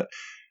think that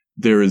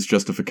there is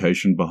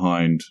justification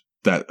behind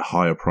that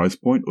higher price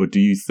point, or do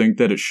you think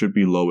that it should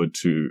be lowered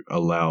to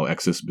allow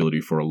accessibility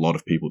for a lot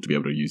of people to be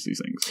able to use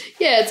these things?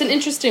 Yeah, it's an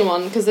interesting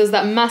one because there's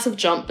that massive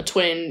jump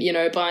between,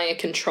 buying a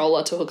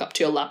controller to hook up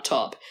to your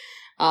laptop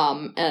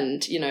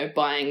and,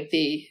 buying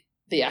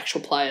the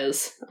actual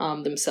players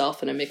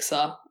themselves and a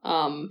mixer,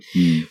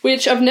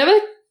 which I've never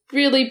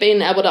really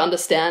been able to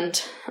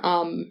understand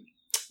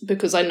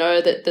because I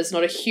know that there's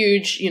not a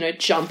huge,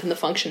 jump in the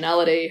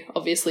functionality.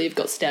 Obviously, you've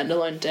got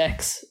standalone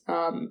decks,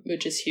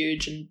 which is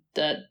huge, and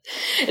that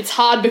it's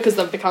hard because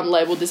they've become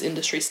labelled this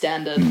industry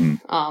standard,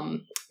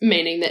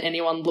 meaning that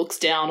anyone looks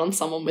down on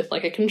someone with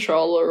like a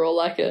controller or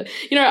like a,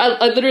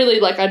 I literally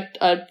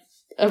I've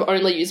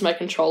only used my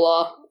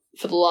controller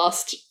for the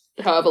last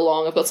however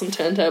long. I've got some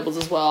turntables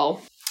as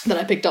well that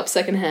I picked up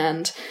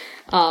secondhand.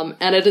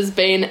 And it has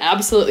been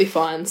absolutely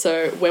fine.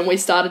 So when we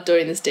started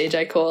doing this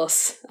DJ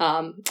course,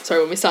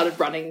 when we started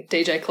running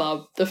DJ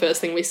Club, the first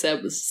thing we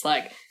said was just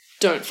like,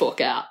 don't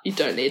fork out. You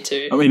don't need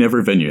to. I mean,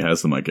 every venue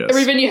has them, I guess.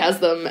 Every venue has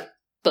them,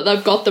 but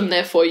they've got them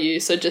there for you.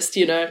 So just,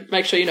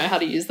 make sure you know how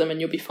to use them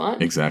and you'll be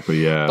fine.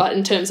 Exactly, yeah. But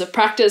in terms of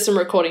practice and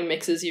recording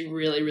mixes, you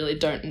really, really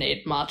don't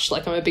need much.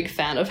 Like, I'm a big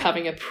fan of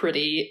having a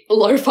pretty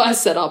lo-fi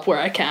setup where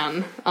I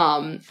can.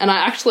 And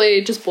I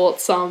actually just bought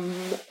some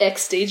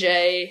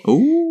XDJ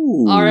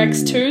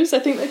RX2s, I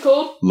think they're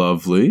called.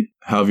 Lovely.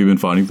 How have you been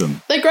finding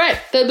them? They're great.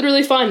 They're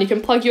literally fine. You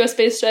can plug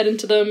USB straight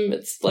into them.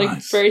 It's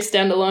very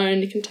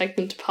standalone. You can take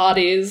them to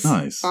parties.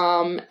 Nice.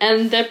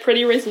 And they're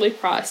pretty reasonably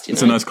priced.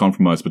 It's a nice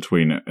compromise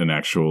between an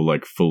actual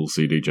full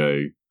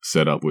CDJ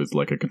setup with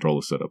a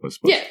controller setup, I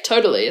suppose. Yeah,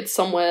 totally. It's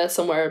somewhere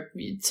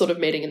sort of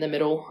meeting in the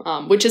middle,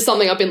 which is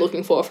something I've been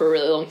looking for a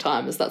really long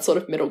time, is that sort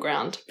of middle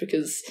ground.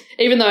 Because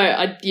even though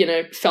I,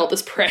 felt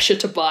this pressure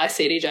to buy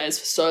CDJs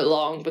for so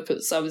long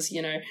because I was,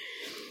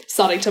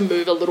 starting to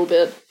move a little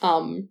bit,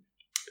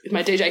 with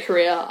my DJ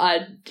career,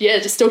 I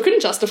just still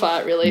couldn't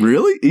justify it, really.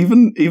 Really?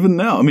 Even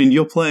now? I mean,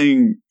 you're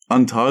playing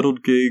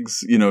Untitled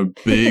gigs,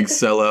 big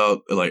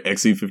sellout,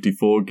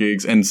 XE54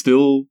 gigs, and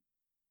still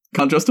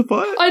can't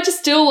justify it? I just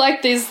still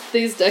like these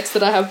decks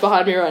that I have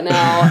behind me right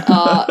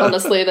now.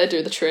 Honestly, they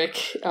do the trick.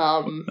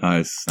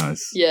 Nice.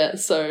 Yeah,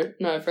 so,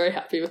 no, very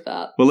happy with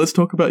that. Well, let's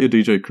talk about your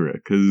DJ career,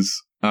 because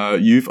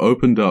you've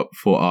opened up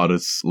for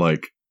artists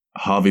like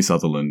Harvey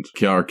Sutherland,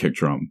 Kiara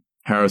Kickdrum,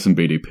 Harrison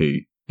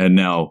BDP, and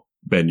now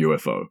Ben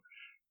UFO.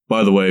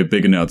 By the way,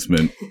 big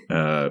announcement.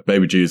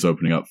 Baby G is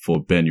opening up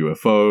for Ben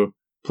UFO,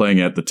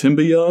 playing at the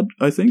Timber Yard,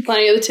 I think?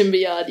 Playing at the Timber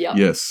Yard, yep.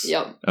 Yes.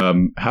 Yep.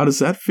 How does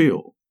that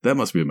feel? That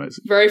must be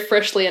amazing. Very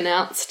freshly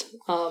announced.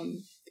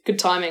 Good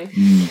timing.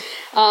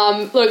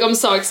 Look, I'm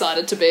so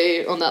excited to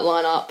be on that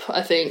lineup.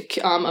 I think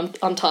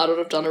Untitled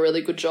have done a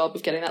really good job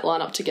of getting that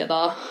lineup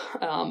together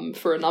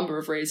for a number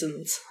of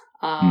reasons.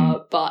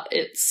 But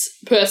it's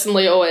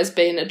personally always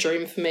been a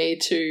dream for me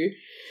to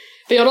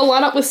be able to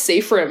line up with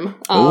Seafrim,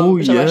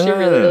 which I'm actually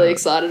really, really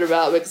excited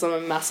about because I'm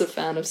a massive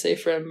fan of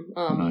Seafrim.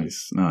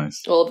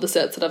 Nice. All of the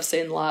sets that I've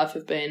seen live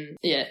have been,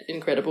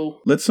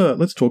 incredible. Let's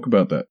talk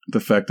about that. The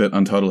fact that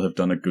Untitled have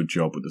done a good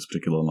job with this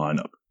particular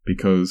lineup,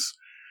 because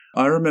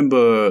I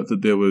remember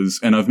that there was,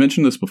 and I've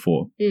mentioned this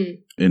before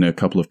in a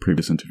couple of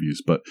previous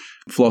interviews, but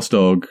Floss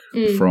Dog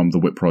from the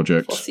Whip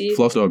Project,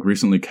 Floss Dog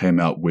recently came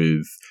out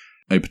with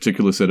a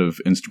particular set of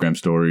Instagram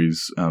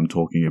stories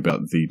talking about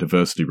the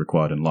diversity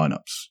required in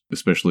lineups,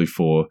 especially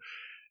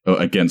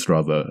against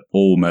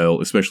all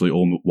male, especially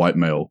all white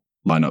male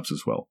lineups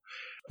as well.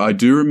 I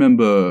do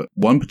remember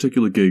one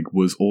particular gig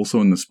was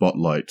also in the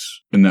spotlight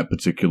in that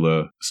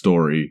particular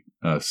story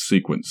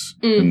sequence,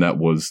 and that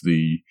was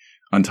the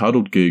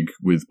Untitled gig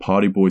with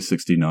Party Boy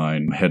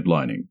 69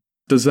 headlining.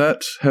 Does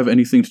that have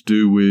anything to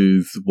do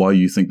with why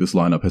you think this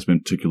lineup has been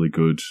particularly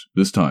good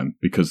this time?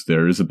 Because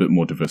there is a bit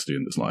more diversity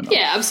in this lineup.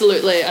 Yeah,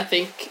 absolutely. I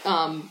think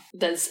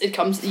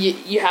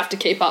you have to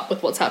keep up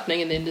with what's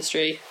happening in the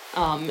industry.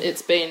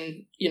 It's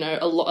been,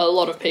 a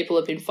lot of people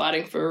have been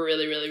fighting for a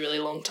really, really, really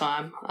long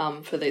time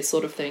for these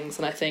sort of things.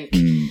 And I think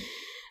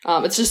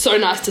it's just so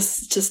nice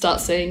to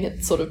start seeing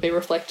it sort of be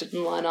reflected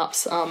in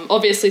lineups.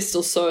 Obviously,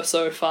 still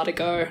so far to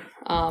go.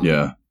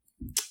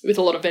 With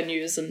a lot of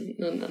venues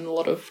and a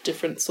lot of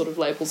different sort of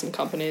labels and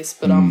companies,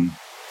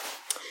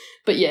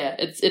 but yeah,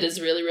 it is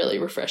really, really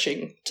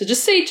refreshing to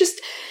just see.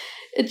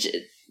 It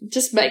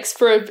just makes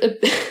for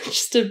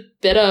just a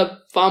better,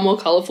 far more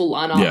colourful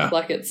lineup. Yeah.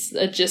 Like it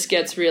just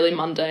gets really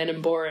mundane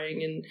and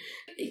boring, and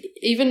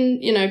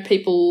even, you know,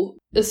 people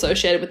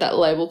associated with that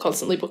label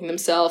constantly booking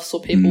themselves,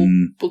 or people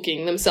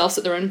booking themselves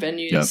at their own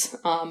venues. Yep.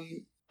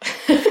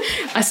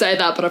 I say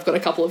that, but I've got a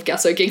couple of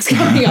Gasso gigs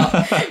coming up.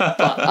 But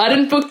I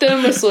didn't book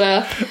them, I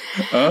swear.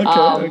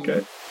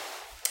 Okay.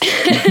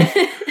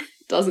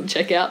 Doesn't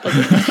check out, does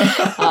it?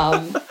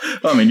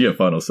 I mean, you have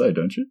final say,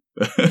 don't you?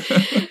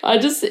 I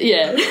just,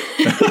 yeah.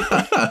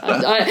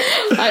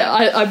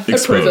 I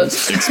approve it.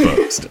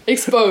 Exposed.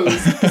 It's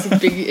a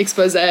big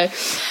expose. No,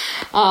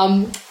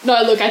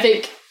 look, I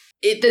think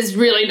there's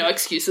really no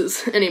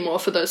excuses anymore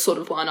for those sort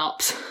of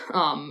lineups.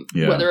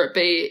 Whether it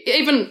be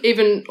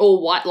even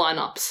all white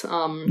lineups,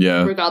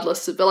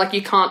 regardless. But like,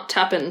 you can't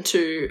tap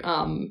into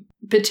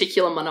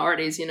particular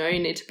minorities. You know, you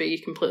need to be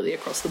completely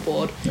across the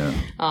board. Yeah.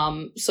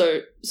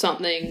 So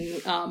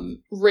something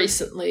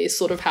recently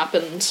sort of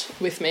happened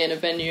with me in a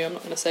venue. I'm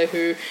not going to say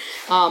who.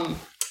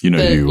 You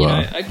know who you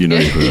are. You know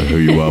who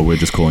you are. We're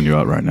just calling you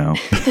out right now.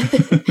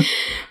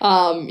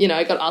 You know,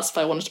 I got asked if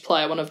I wanted to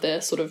play one of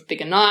their sort of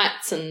bigger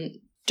nights, and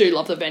do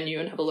love the venue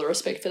and have a lot of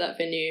respect for that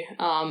venue.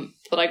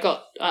 But I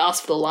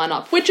asked for the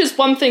lineup, which is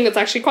one thing that's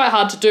actually quite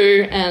hard to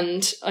do.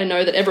 And I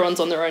know that everyone's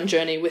on their own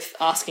journey with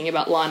asking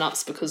about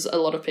lineups, because a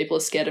lot of people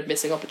are scared of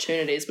missing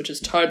opportunities, which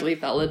is totally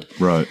valid.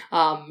 Right.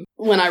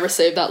 When I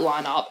received that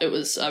lineup, it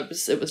was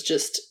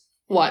just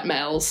white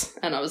males,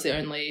 and I was the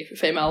only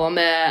female on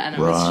there, and it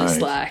was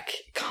just like,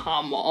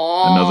 come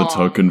on. Another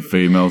token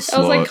female slot.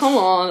 I was like, come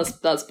on,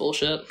 that's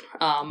bullshit.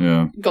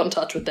 Got in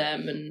touch with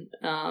them, and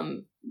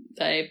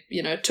they,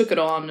 you know, took it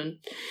on and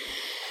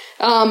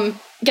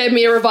gave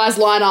me a revised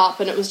lineup,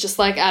 and it was just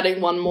like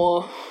adding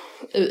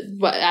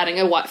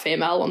a white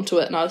female onto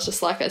it, and I was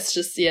just like, it's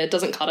just, it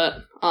doesn't cut it.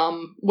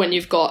 When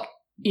you've got,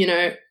 you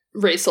know,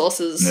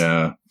 resources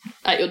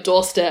at your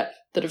doorstep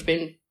that have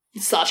been,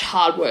 such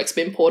hard work's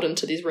been poured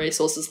into these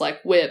resources like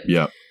WIP,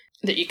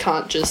 that you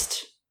can't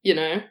just, you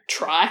know,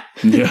 try.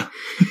 Yeah.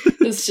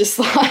 It's just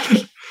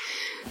like,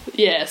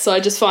 so I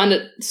just find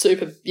it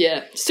super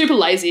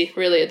lazy,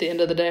 really, at the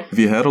end of the day. Have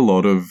you had a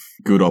lot of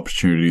good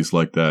opportunities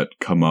like that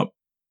come up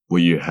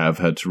where you have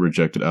had to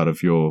reject it out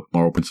of your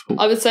moral principle?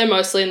 I would say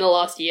mostly in the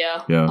last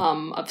year. Yeah.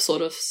 I've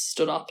sort of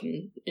stood up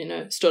and, you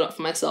know, stood up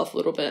for myself a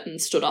little bit, and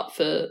stood up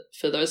for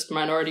those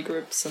minority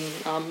groups.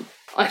 And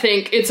I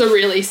think it's a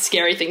really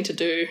scary thing to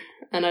do.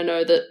 And I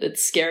know that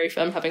it's scary.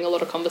 I'm having a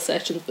lot of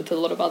conversations with a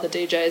lot of other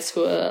DJs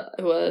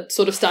who are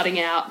sort of starting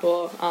out,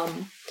 or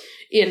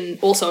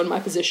also in my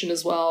position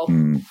as well.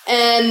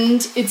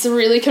 And it's a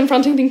really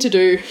confronting thing to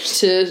do,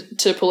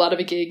 to pull out of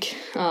a gig.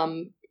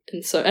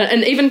 And so,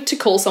 and even to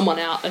call someone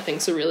out, I think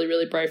is a really,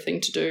 really brave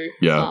thing to do.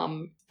 Yeah.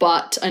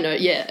 But I know,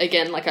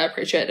 again, like, I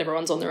appreciate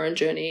everyone's on their own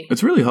journey.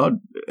 It's really hard.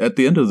 At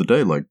the end of the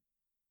day, like,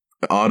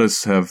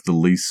 artists have the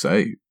least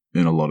say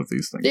in a lot of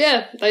these things.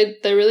 Yeah,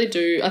 they really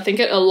do. I think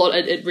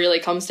it really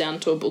comes down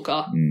to a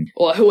booker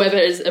or whoever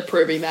is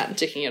approving that and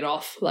ticking it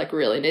off, like,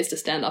 really needs to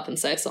stand up and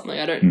say something.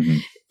 I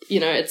don't, you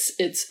know,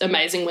 it's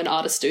amazing when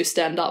artists do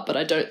stand up, but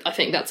I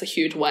think that's a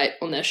huge weight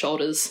on their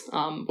shoulders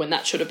when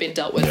that should have been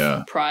dealt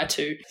with prior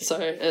to. So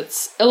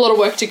it's a lot of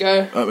work to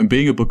go. And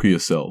being a booker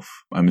yourself,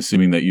 I'm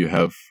assuming that you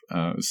have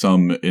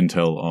some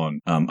intel on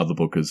other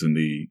bookers in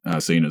the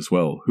scene as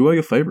well. Who are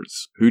your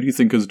favourites? Who do you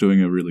think is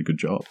doing a really good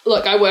job?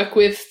 Look, I work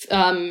with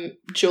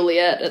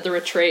Juliet at The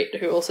Retreat,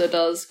 who also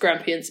does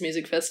Grampians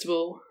Music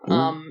Festival.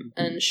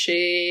 And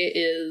she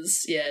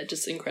is,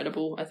 just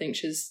incredible. I think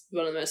she's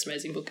one of the most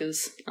amazing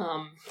bookers.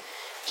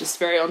 Just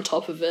very on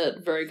top of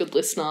it, very good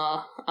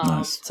listener.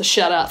 Nice. So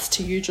shout outs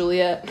to you,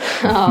 Juliet,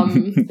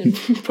 and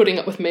putting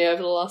up with me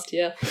over the last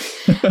year.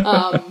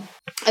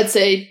 I'd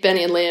say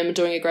Benny and Liam are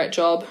doing a great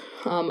job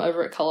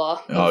over at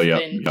Colour.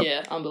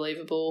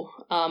 Unbelievable.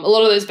 A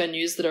lot of those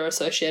venues that are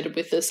associated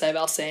with the Save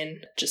Our Scene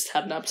just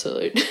had an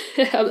absolute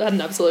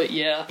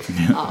year.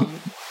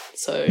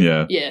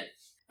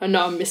 I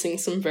know I'm missing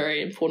some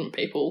very important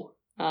people.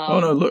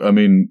 Look, I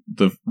mean,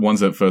 the ones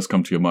that first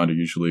come to your mind are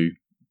usually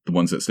the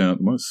ones that stand out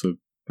the most, so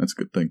that's a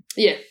good thing.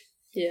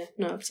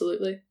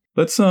 Absolutely.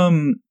 Let's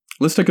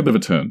take a bit of a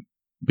turn,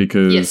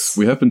 because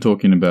we have been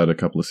talking about a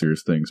couple of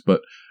serious things,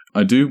 but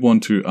I do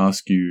want to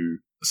ask you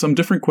some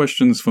different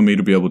questions for me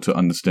to be able to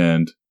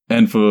understand,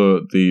 and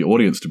for the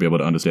audience to be able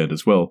to understand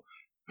as well,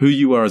 who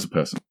you are as a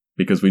person.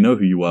 Because we know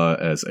who you are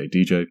as a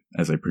DJ,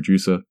 as a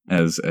producer,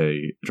 as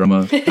a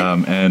drummer,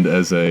 and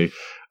as a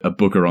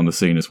booker on the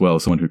scene as well,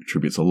 someone who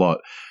contributes a lot.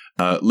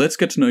 Let's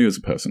get to know you as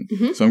a person.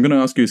 So I'm going to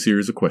ask you a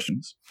series of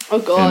questions. Oh,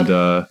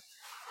 God.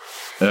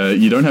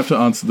 And you don't have to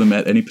answer them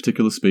at any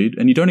particular speed,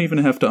 and you don't even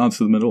have to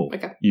answer them at all.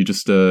 Okay. You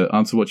just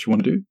answer what you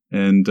want to do,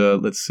 and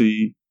let's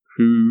see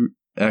who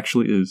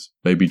actually is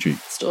Baby G.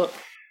 Let's do it.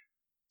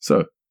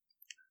 So,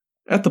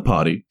 At the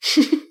party,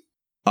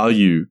 are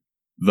you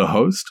the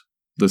host,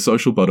 the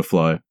social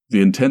butterfly,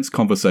 the intense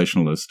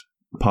conversationalist,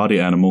 party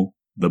animal,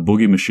 the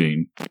boogie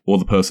machine, or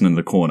the person in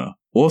the corner,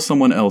 or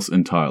someone else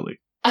entirely?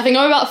 I think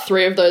I'm about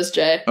 3 of those,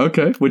 Jay.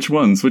 Okay, which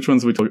ones? Which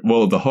ones are we talking?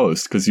 Well, the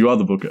host, because you are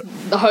the booker.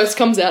 The host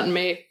comes out in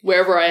me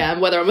wherever I am,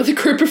 whether I'm with a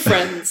group of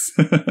friends.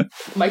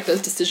 Make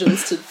those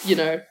decisions to,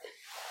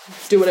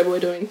 do whatever we're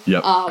doing.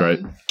 Yep, great.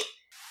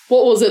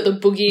 What was it? The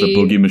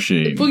boogie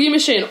machine. The boogie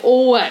machine,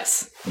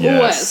 always.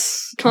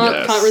 Yes.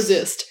 Always. Can't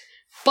resist.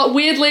 But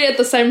weirdly, at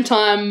the same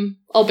time,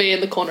 I'll be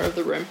in the corner of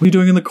the room. What are you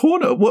doing in the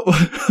corner? What?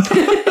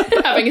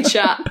 Having a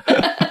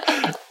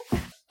chat.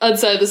 I'd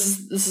say this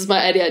is my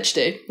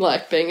ADHD,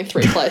 like being in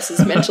 3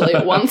 places mentally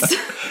at once.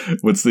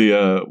 What's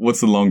the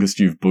longest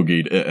you've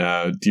boogied?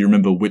 Do you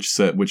remember which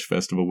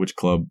festival, which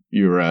club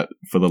you were at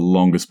for the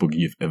longest boogie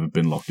you've ever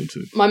been locked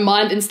into? My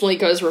mind instantly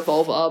goes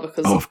Revolver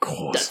because of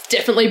course that's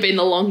definitely been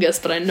the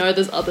longest, but I know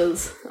there's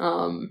others.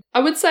 I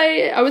would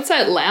say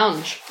at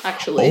Lounge,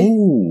 actually.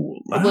 Oh,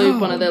 Lounge. Probably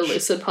one of their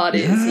Lucid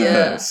parties.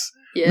 Yes.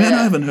 Yeah. Man,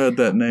 I haven't heard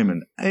that name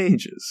in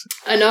ages.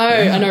 I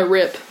know.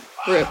 Rip.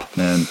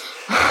 Man.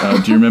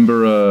 Do you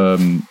remember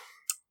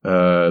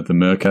the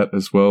Mercat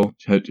as well?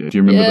 Do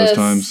you remember those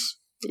times?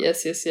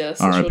 Yes.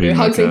 R.I.P.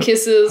 Hugs and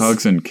Kisses.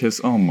 Hugs and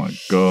Kiss. Oh my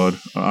God.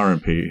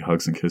 R.I.P.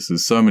 Hugs and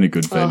Kisses. So many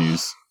good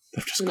venues.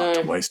 They've just got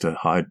to waste to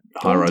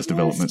high-rise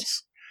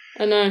developments.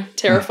 I know.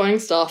 Terrifying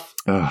stuff.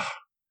 Oh,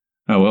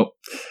 well.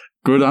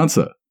 Good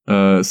answer.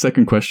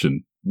 Second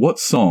question. What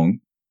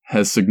song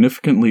has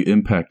significantly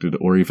impacted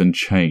or even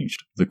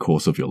changed the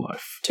course of your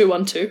life?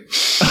 212.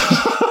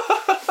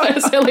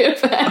 Azealia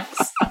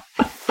Banks.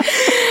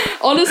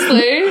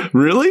 Honestly.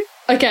 Really?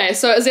 Okay,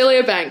 so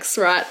Azealia Banks,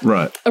 right?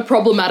 Right. A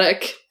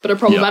problematic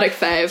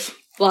fave.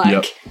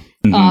 Like,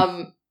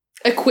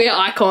 a queer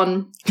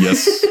icon.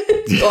 Yes.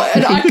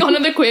 An icon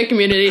in the queer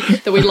community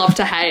that we love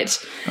to hate.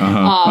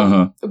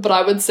 But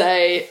I would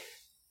say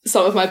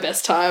some of my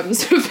best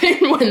times have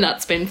been when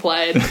that's been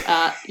played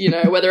at,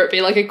 whether it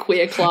be like a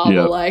queer club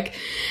or like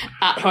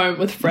at home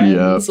with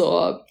friends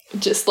or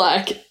just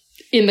like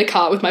in the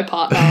car with my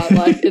partner.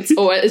 Like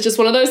it's just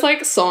one of those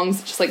like songs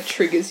that just like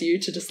triggers you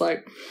to just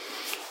like,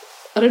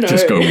 I don't know.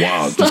 Just go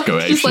wild. Just go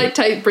just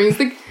like brings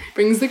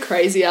the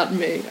crazy out in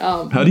me.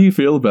 How do you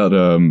feel about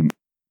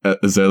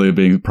Azealia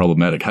being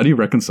problematic? How do you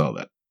reconcile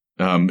that?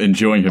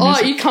 Enjoying her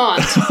music. Oh, you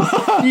can't.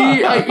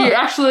 you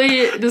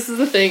actually, this is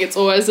the thing. It's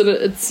always,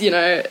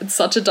 it's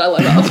such a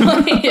dilemma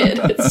playing it.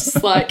 It's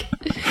just like,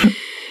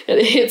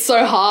 it hits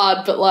so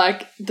hard, but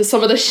like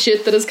some of the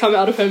shit that has come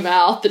out of her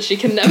mouth that she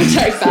can never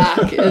take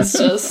back is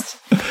just,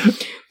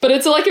 but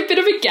it's like a bit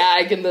of a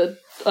gag in the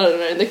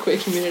queer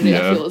community,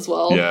 I feel as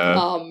well.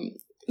 Yeah.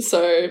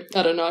 So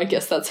I don't know, I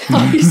guess that's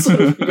how you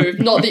sort of move.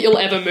 Not that you'll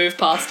ever move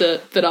past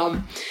it, but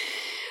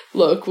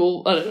look,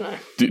 well, I don't know.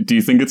 Do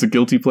you think it's a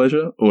guilty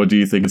pleasure, or do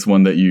you think it's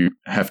one that you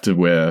have to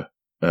wear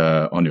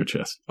on your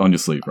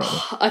sleeve,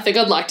 rather? I think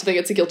I'd like to think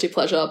it's a guilty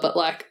pleasure, but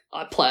like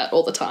I play it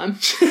all the time.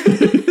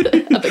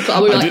 At the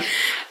club,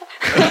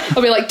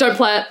 I'll be like, don't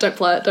play it,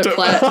 play it.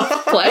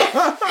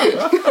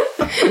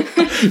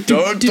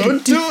 Don't do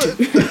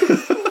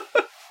it.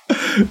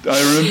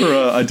 I remember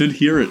I did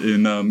hear it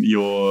in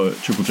your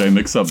Triple J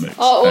mix-up mix.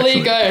 Oh, well, there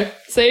you go.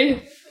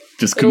 See?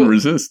 Just couldn't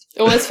resist.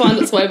 Always find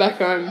its way back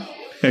home.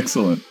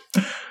 Excellent.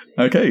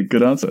 Okay,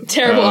 good answer.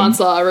 Terrible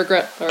answer. I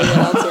regret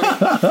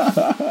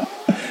answering.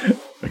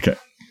 Okay.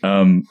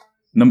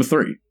 Number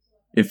 3.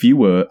 If you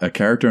were a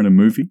character in a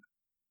movie,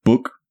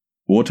 book,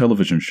 or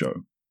television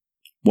show,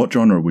 what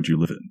genre would you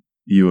live in?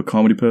 Are you a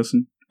comedy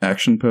person,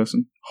 action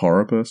person,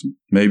 horror person,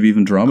 maybe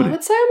even dramedy? I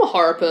would say I'm a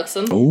horror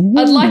person. Ooh.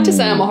 I'd like to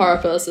say I'm a horror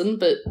person,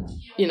 but,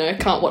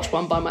 can't watch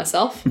one by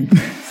myself.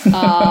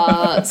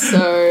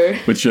 So...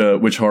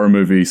 Which horror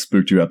movie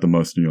spooked you out the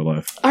most in your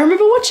life? I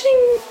remember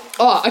watching...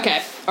 Oh,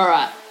 okay. All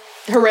right.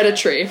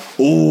 Hereditary.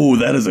 Oh,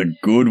 that is a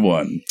good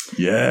one.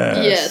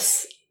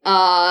 Yes.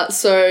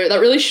 So that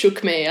really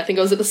shook me. I think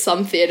I was at the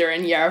Sun Theatre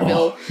in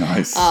Yarraville. Oh,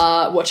 nice.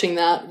 Watching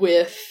that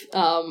with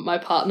my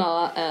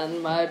partner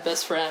and my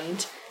best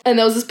friend. And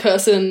there was this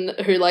person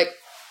who, like,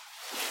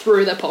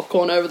 threw their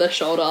popcorn over their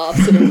shoulder,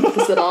 sort of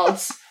opposite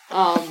us.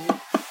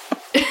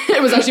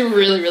 It was actually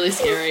really, really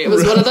scary. It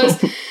was one of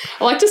those...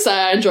 I like to say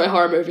I enjoy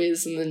horror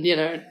movies and then, you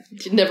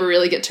never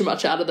really get too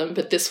much out of them.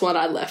 But this one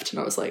I left and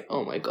I was like,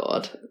 oh my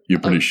God. You're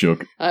pretty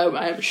shook.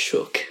 I am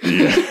shook.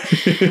 Yeah.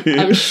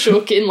 I'm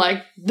shook in,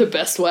 like, the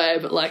best way,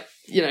 but, like,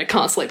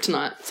 can't sleep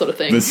tonight sort of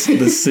thing. The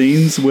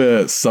scenes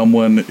where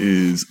someone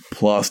is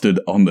plastered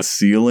on the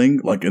ceiling,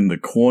 like in the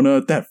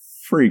corner, that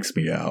freaks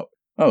me out.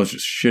 I was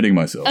just shitting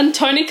myself. And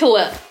Toni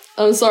Collette.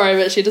 I'm sorry,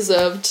 but she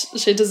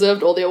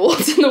deserved all the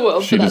awards in the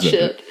world for that shit.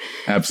 It.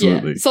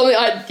 Absolutely.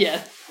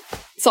 Yeah,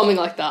 something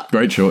like that.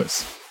 Great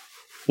choice.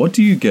 What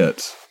do you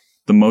get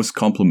the most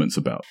compliments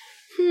about?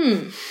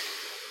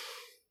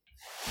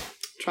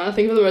 Trying to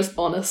think of the most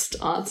honest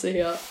answer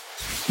here.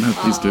 No,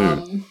 please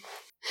do.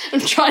 I'm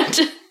trying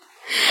to...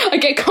 I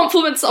get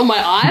compliments on my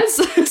eyes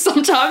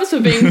sometimes for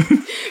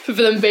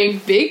them being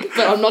big,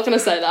 but I'm not going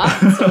to say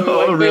that.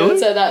 So we won't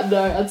say that.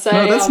 No, I'd say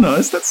no, that's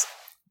nice. That's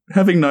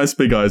having nice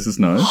big eyes is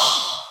nice.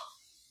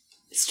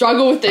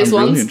 Struggle with these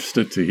ones. I'm really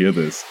interested to hear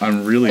this.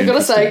 I've got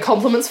to say,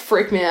 compliments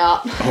freak me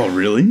out. Oh,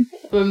 really?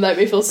 They make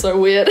me feel so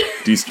weird.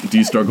 Do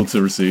you struggle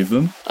to receive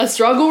them? I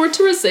struggle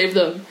to receive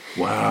them.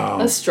 Wow.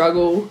 I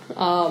struggle.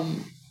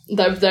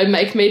 They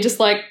make me just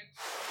like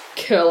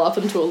curl up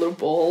into a little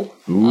ball.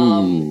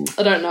 Ooh.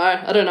 I don't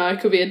know. It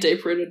could be a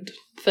deep-rooted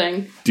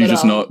thing. Do you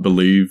just not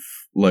believe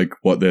like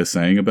what they're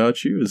saying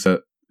about you? Is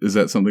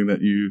that something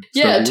that you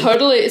Yeah, with?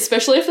 totally.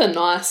 Especially if they're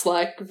nice,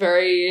 like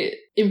very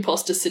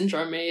imposter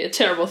syndrome-y, a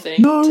terrible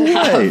thing. No way,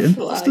 have,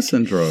 imposter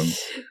syndrome.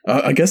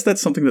 I guess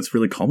that's something that's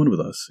really common with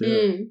us.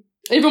 Yeah.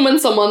 Even when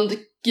someone,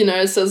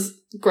 says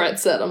great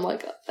set, I'm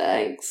like, oh,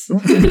 thanks.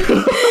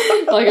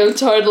 Like I'm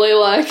totally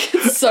like,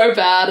 it's so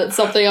bad. It's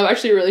something I'm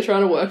actually really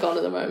trying to work on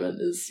at the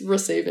moment is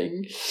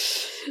receiving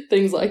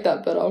things like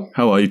that better.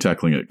 How are you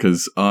tackling it?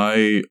 Because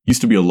I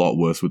used to be a lot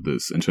worse with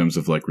this in terms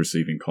of like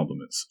receiving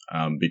compliments.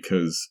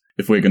 Because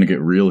if we're going to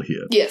get real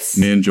here, yes,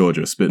 me and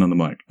Georgia spitting on the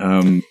mic.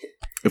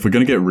 If we're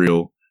going to get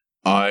real,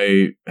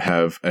 I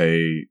have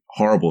a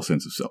horrible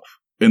sense of self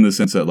in the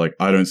sense that like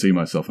I don't see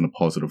myself in a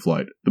positive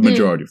light the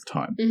majority of the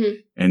time. Mm-hmm.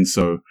 And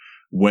so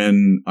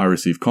when I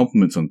receive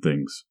compliments on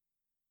things,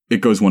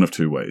 it goes one of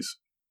two ways.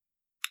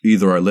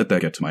 Either I let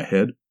that get to my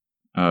head,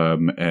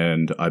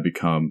 and I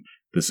become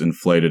this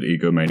inflated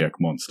egomaniac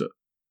monster,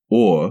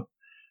 or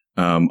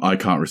I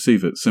can't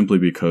receive it simply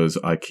because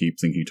I keep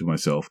thinking to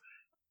myself,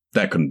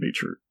 that couldn't be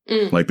true.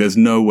 Like, there's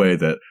no way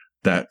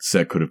that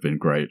set could have been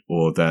great,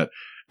 or that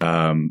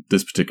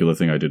this particular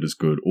thing I did is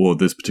good, or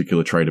this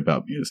particular trait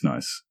about me is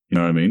nice. You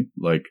know what I mean?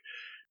 Like,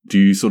 do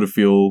you sort of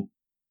feel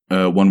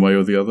one way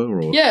or the other?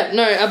 Or? Yeah,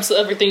 no,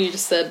 absolutely. Everything you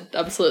just said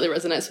absolutely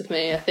resonates with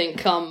me. I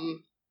think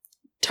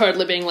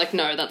totally being like,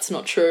 no, that's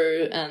not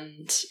true.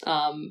 And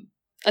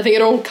I think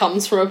it all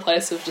comes from a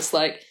place of just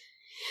like,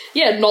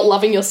 yeah, not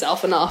loving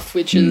yourself enough,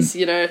 which is,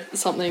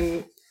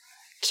 something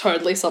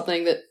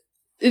that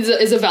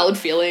is a valid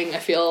feeling, I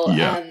feel.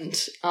 Yeah. And,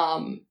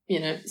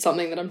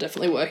 something that I'm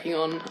definitely working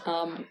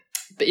on.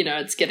 But,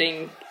 it's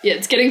getting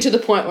to the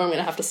point where I'm going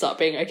to have to start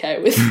being okay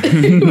with,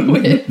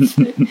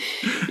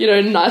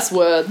 nice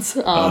words.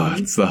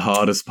 It's the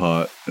hardest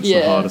part.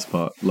 The hardest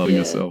part, loving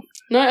yourself.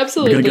 No,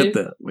 absolutely. We're going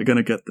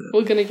to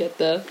get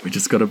there. We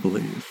just got to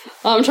believe.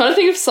 I'm trying to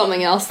think of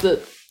something else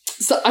that...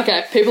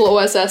 okay, people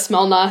always say I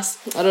smell nice.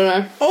 I don't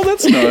know. Oh,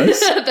 that's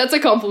nice. That's a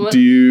compliment. Do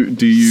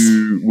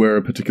you wear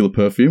a particular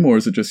perfume, or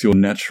is it just your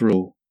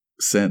natural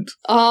scent?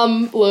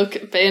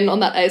 Look, been on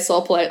that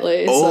Aesop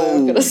lately,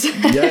 so I've got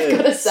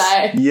to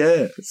say.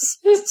 Yes.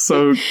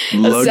 So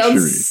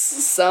luxury.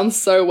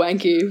 Sounds so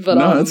wanky, but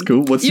no, that's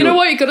cool. You know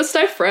what? You got to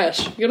stay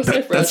fresh. You got to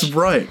stay fresh.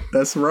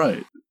 That's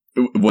right.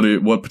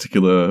 What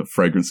particular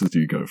fragrances do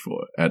you go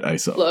for at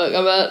Aesop? Look,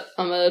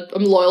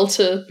 I'm loyal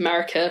to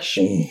Marrakesh.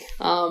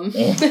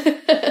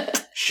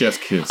 Chef's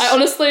kiss.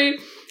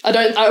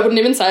 I wouldn't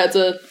even say it's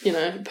a,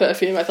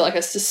 perfume. I feel like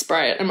I just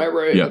spray it in my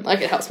room. Yep. Like,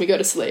 it helps me go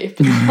to sleep.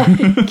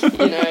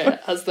 It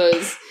has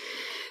those...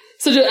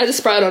 So I just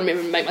spray it on me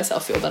and make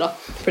myself feel better,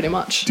 pretty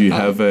much. Do you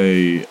have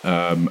a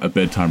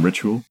bedtime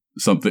ritual?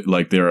 Something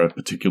like there are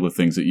particular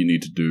things that you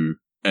need to do,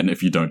 and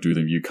if you don't do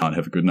them, you can't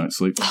have a good night's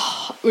sleep?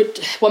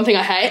 One thing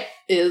I hate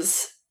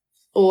is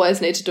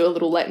always need to do a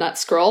little late night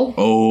scroll.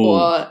 Oh.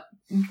 Or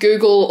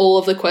Google all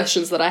of the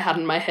questions that I had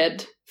in my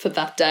head for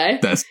that day.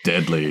 That's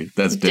deadly.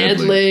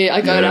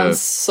 I go down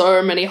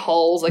so many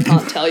holes, I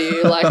can't tell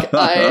you. Like,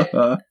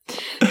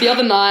 the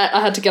other night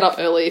I had to get up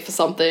early for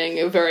something,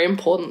 a very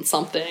important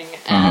something,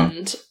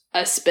 and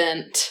I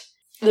spent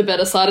the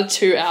better side of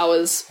 2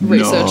 hours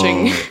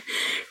researching,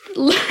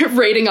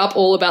 reading up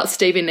all about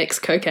Stevie Nicks'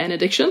 cocaine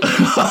addiction.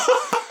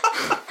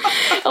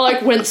 I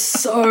went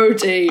so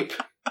deep.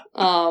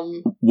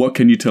 What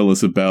can you tell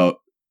us about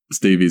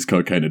Stevie's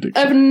cocaine addiction?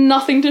 I have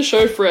nothing to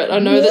show for it. I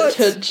know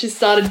that she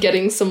started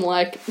getting some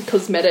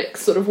cosmetic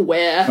sort of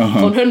wear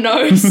on her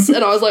nose,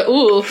 and I was like,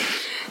 ooh.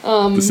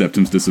 The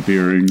septum's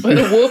disappearing.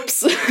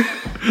 Whoops.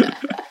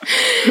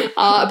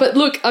 But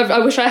look, I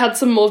wish I had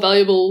some more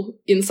valuable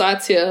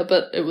insights here,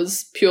 but it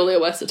was purely a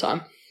waste of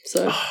time.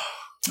 So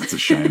that's a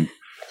shame.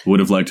 Would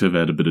have liked to have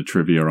had a bit of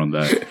trivia on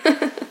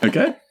that.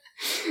 Okay.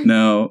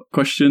 Now,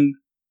 question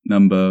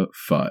number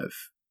 5.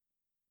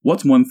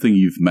 What's one thing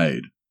you've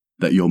made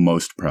that you're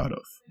most proud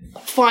of?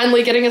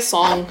 Finally getting a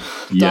song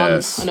done.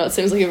 Yes. I know it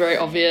seems like a very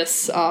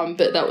obvious,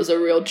 but that was a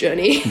real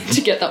journey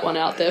to get that one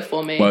out there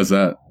for me. Why is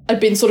that? I'd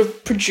been sort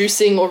of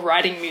producing or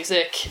writing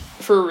music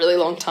for a really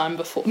long time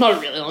before. Not a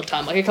really long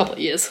time, like a couple of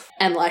years.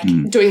 And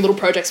doing little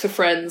projects for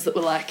friends that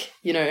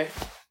were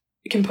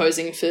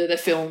composing for their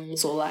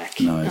films or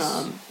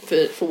nice.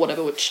 For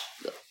whatever, which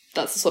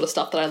that's the sort of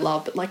stuff that I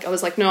love. But I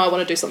was like, no, I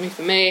want to do something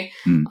for me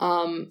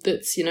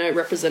that's,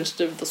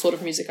 representative of the sort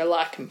of music I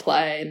like and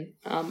play.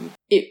 And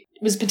it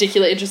was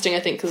particularly interesting, I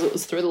think, because it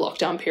was through the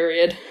lockdown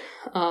period.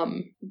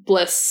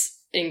 Bless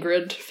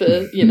Ingrid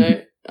for,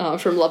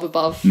 from Love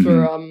Above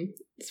for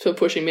for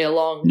pushing me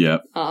along. Yeah.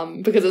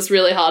 Because it's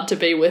really hard to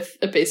be with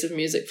a piece of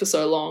music for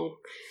so long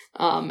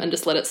and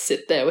just let it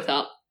sit there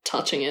without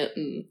touching it.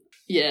 And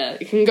yeah,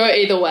 it can go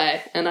either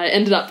way. And I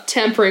ended up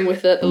tampering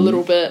with it a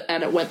little bit,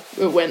 and it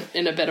went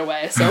in a better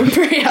way. So I'm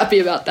very happy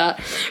about that.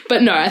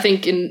 But no, I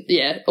think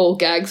all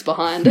gags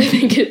behind, I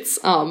think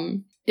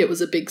it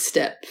was a big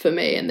step for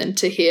me. And then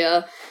to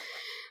hear,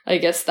 I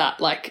guess, that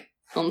like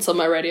on some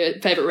of my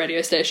favorite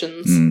radio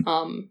stations.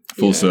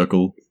 Full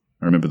Circle.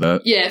 I remember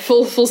that. Yeah,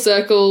 full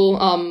circle.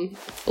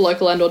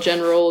 Local and or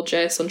general.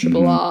 Jace on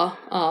Triple R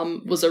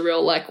was a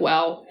real like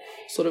wow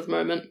sort of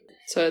moment.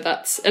 So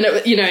that's, and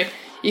it,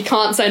 you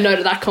can't say no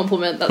to that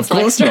compliment. That's of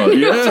course like not.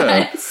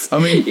 Yeah, face. I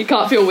mean, you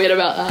can't feel weird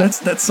about that.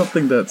 That's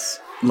something that's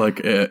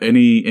like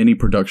any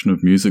production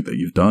of music that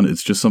you've done.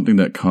 It's just something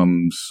that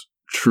comes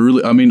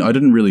truly. I mean, I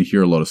didn't really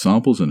hear a lot of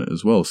samples in it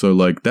as well. So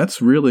like that's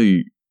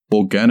really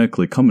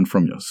organically coming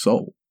from your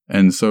soul.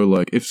 And so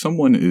like if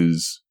someone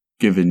is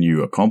giving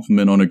you a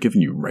compliment on it,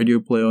 giving you radio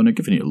play on it,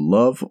 giving you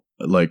love,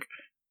 like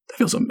that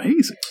feels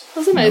amazing.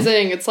 That's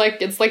amazing. It's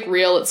like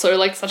real. It's so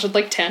like such a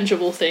like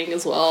tangible thing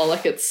as well.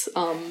 Like it's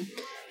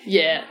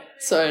yeah.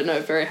 So no,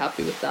 very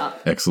happy with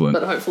that. Excellent.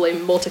 But hopefully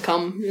more to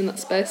come in that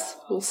space.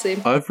 We'll see.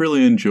 I've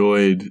really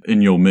enjoyed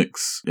in your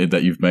mix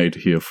that you've made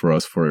here for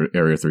us for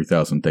Area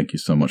 3000. Thank you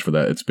so much for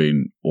that. It's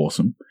been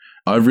awesome.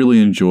 I've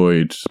really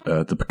enjoyed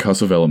the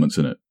percussive elements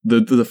in it.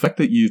 The fact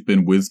that you've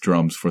been with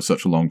drums for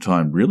such a long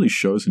time really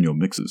shows in your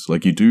mixes.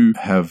 Like you do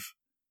have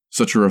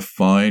such a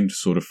refined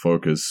sort of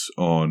focus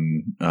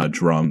on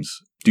drums.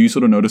 Do you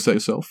sort of notice that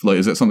yourself? Like,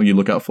 is that something you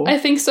look out for? I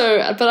think so,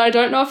 but I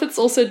don't know if it's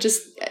also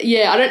just,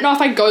 I don't know if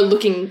I go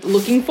looking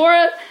for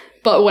it,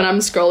 but when I'm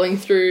scrolling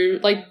through,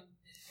 like,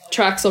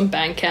 tracks on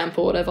Bandcamp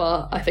or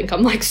whatever, I think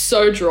I'm, like,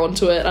 so drawn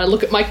to it. I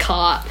look at my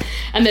cart,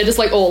 and they're just,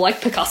 like, all, like,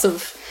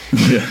 percussive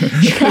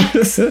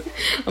tracks.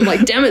 I'm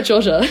like, damn it,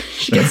 Georgia,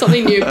 should get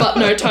something new. But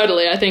no,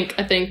 totally. I think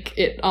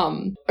it,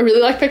 I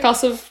really like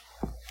percussive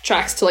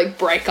tracks to, like,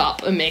 break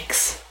up a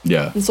mix.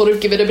 Yeah. And sort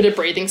of give it a bit of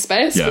breathing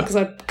space because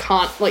I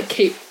can't, like,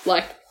 keep,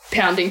 like,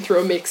 pounding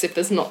through a mix if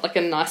there's not, like,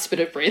 a nice bit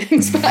of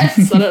breathing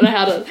space. I don't know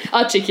how to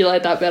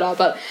articulate that better.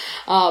 But,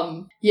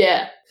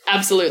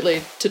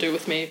 absolutely to do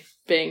with me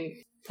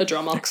being a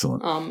drummer.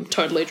 Excellent.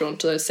 Totally drawn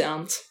to those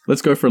sounds.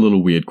 Let's go for a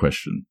little weird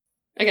question.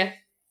 Okay.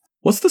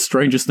 What's the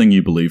strangest thing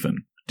you believe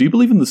in? Do you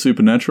believe in the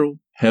supernatural?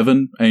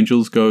 Heaven,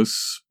 angels,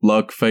 ghosts,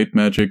 luck, fate,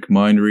 magic,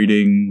 mind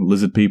reading,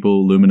 lizard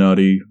people,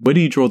 Illuminati? Where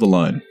do you draw the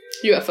line?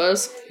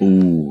 UFOs.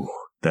 Ooh,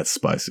 that's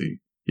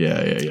spicy.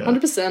 Yeah.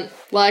 100%.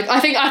 Like, I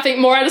think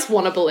more I just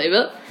want to believe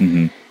it.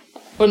 Mm-hmm.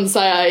 Wouldn't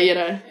say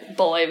I,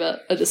 believe it.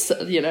 I just,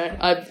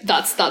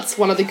 that's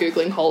one of the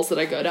Googling holes that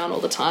I go down all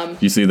the time.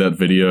 You see that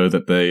video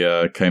that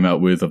they came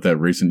out with of that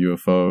recent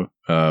UFO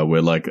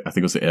where, like, I think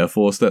it was the Air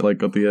Force that, like,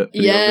 got the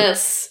video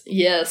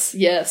Yes.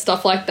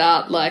 Stuff like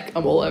that. Like,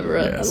 I'm all over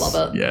it. Yes, I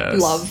love it.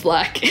 yes. Love,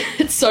 like,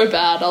 it's so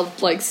bad. I'll,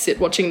 like, sit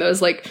watching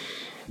those, like,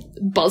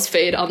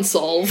 BuzzFeed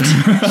Unsolved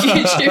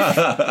YouTube.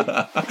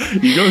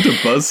 You go to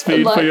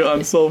BuzzFeed like, for your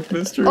unsolved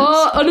mysteries?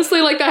 Oh,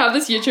 honestly, like, they have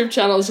this YouTube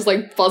channel. It's just,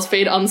 like,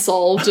 BuzzFeed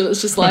Unsolved, and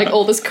it's just, like,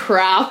 all this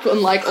crap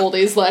and, like, all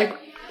these, like,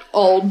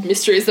 old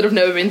mysteries that have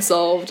never been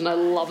solved, and I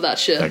love that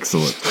shit.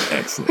 Excellent.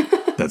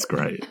 That's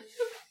great.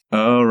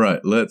 All right,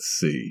 let's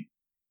see.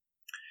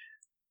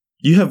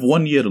 You have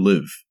 1 year to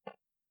live.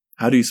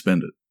 How do you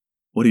spend it?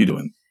 What are you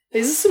doing?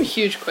 These are some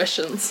huge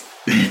questions.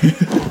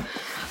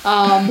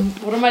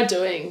 What am I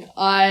doing?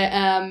 I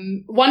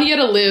am 1 year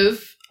to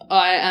live.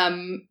 I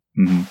am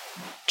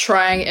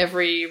trying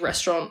every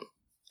restaurant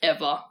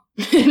ever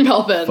in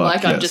Melbourne.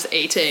 Fuck I'm just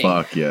eating.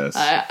 Fuck yes.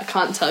 I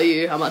can't tell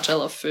you how much I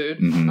love food.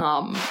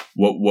 Mm-hmm.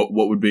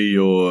 What would be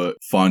your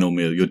final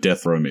meal, your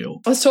death row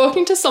meal? I was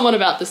talking to someone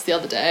about this the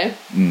other day.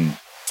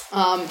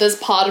 There's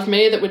part of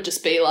me that would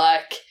just be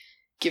like,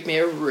 give me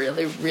a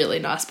really, really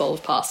nice bowl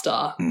of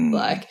pasta.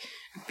 Like,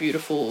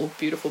 beautiful,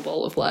 beautiful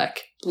bowl of,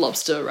 like,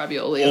 lobster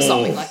ravioli or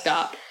something like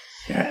that.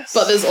 Yes.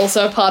 But there's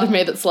also a part of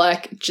me that's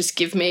like, just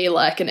give me,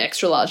 like, an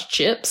extra large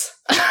chips.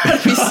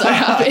 I'd be so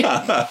happy.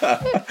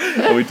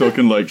 Are we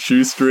talking, like,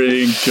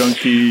 shoestring,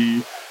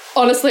 chunky?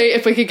 Honestly,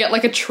 if we could get,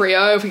 like, a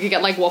trio, if we could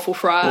get, like, waffle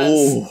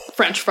fries,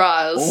 French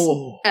fries,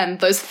 and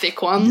those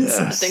thick ones,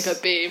 I think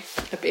I'd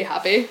be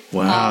happy.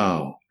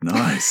 Wow.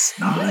 Nice.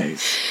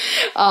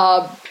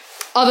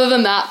 Other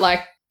than that,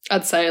 like,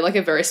 I'd say, like,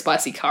 a very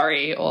spicy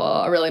curry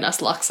or a really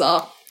nice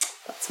laksa.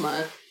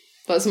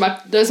 Those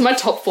are my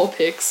top 4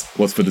 picks.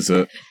 What's for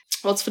dessert?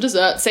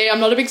 See, I'm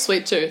not a big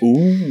sweet tooth.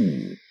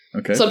 Ooh.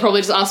 Okay. So I'd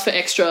probably just ask for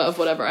extra of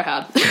whatever I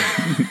had.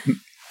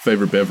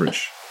 Favorite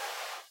beverage?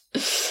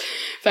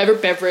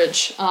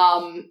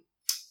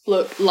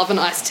 Look, love an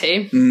iced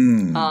tea.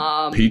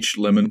 Peach,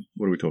 lemon,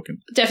 what are we talking?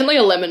 Definitely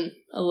a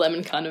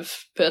lemon kind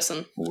of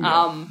person. Ooh,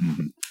 yeah.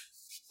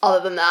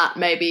 Other than that,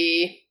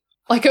 maybe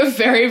like a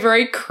very,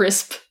 very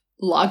crisp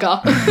lager.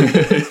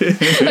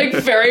 Like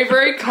very,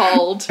 very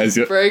cold.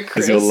 Very crisp.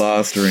 As your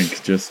last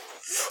drink, just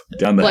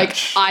Down the like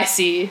hatch.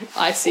 icy,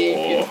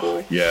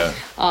 beautiful. Yeah.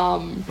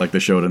 Like they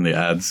show it in the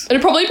ads.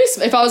 It'd probably be,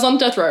 if I was on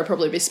death row, it'd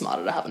probably be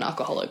smarter to have an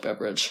alcoholic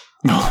beverage.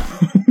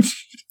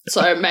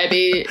 So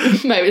maybe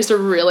just a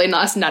really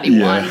nice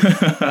natty wine.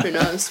 Who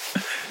knows?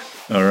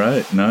 All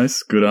right.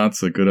 Nice. Good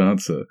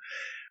answer.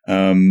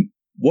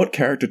 What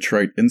character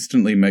trait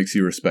instantly makes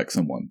you respect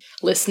someone?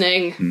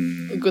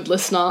 Listening. A good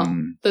listener.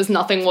 There's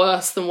nothing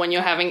worse than when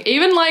you're having,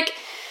 even like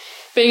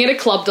being at a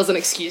club doesn't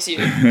excuse you,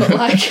 but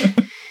like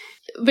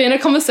be in a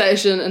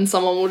conversation and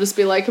someone will just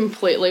be like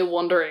completely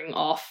wandering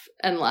off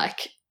and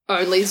like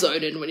only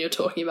zone in when you're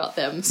talking about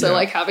them. So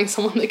like having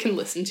someone that can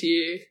listen to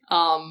you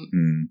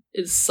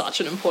is such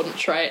an important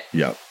trait.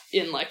 Yeah.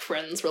 In like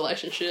friends,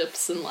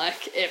 relationships, and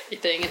like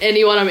everything, and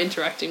anyone I'm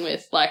interacting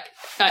with, like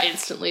I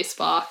instantly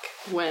spark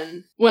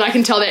when I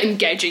can tell they're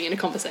engaging in a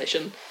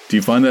conversation. Do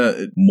you find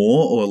that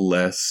more or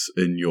less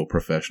in your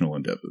professional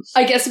endeavors?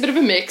 I guess a bit of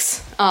a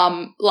mix.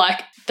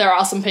 Like there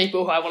are some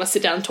people who I want to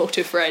sit down and talk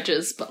to for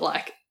ages, but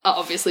like are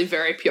obviously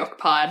very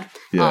preoccupied.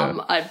 Yeah.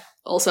 I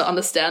also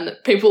understand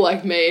that people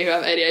like me who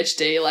have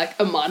ADHD, like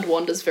a mind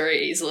wanders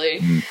very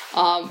easily.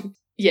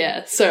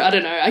 Yeah, so I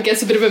don't know. I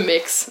guess a bit of a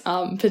mix,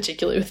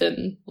 particularly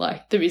within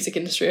like the music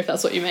industry, if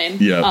that's what you mean.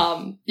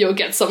 Yeah. You'll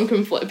get some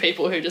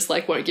people who just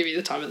like won't give you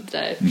the time of the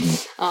day,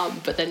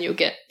 but then you'll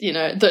get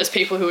those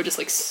people who are just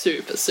like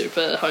super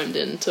super honed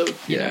into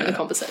you know the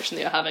conversation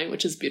that you're having,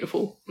 which is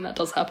beautiful, and that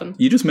does happen.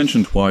 You just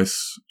mentioned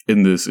twice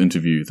in this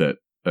interview that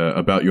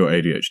about your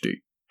ADHD.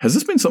 Has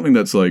this been something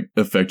that's like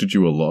affected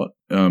you a lot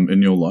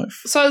in your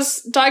life? So I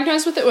was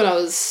diagnosed with it when I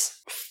was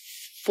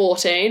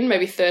 14,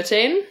 maybe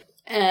 13,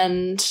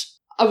 and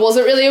I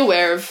wasn't really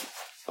aware of,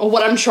 or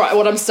what I'm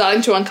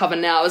starting to uncover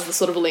now is the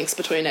sort of links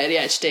between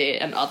ADHD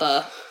and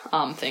other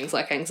things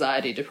like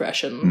anxiety,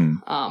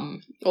 depression,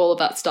 all of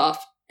that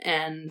stuff.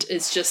 And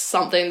it's just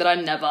something that I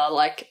never,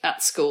 like,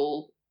 at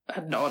school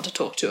had no one to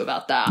talk to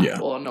about that,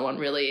 or no one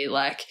really,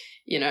 like,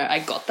 I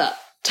got that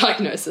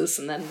diagnosis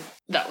and then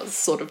that was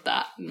sort of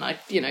that. And I,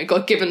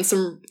 got given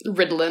some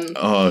Ritalin.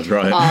 Oh,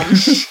 right.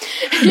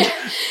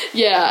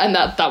 And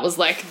that was,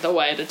 like, the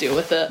way to deal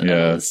with it.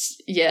 Yeah. It was,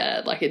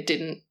 like, it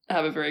didn't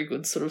have a very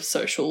good sort of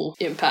social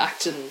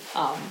impact, and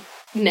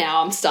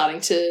now I'm starting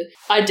to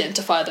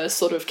identify those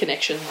sort of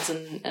connections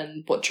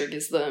and what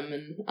triggers them,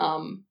 and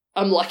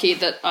I'm lucky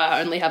that I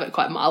only have it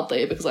quite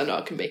mildly because I know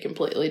it can be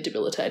completely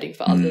debilitating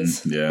for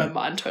others. My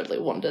mind totally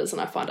wanders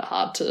and I find it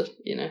hard to,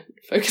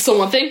 focus on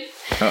one thing.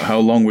 How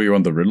long were you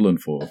on the Ritalin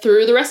for?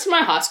 Through the rest of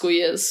my high school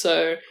years,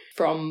 so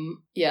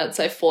from, I'd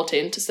say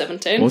 14 to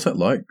 17. What was that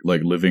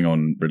like living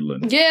on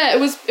Ritalin? Yeah, it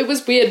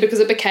was weird because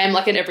it became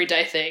like an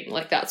everyday thing.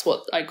 Like that's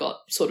what I got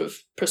sort of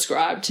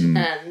prescribed.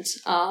 And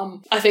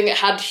I think it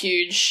had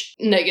huge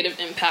negative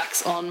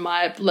impacts on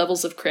my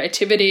levels of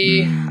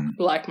creativity,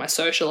 like my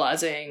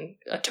socializing.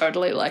 I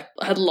totally I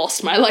had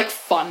lost my like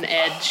fun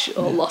edge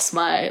or lost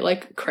my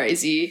like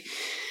crazy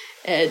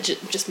edge.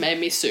 It just made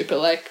me super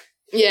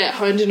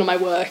honed in on my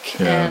work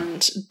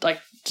and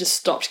like just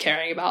stopped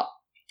caring about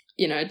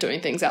doing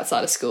things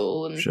outside of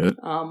school and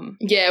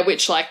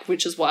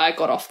which is why I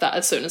got off that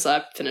as soon as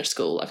I finished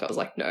school. Like I was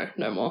like, no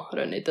more. I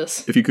don't need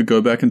this. If you could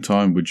go back in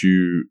time, would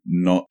you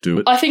not do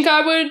it? I think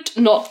I would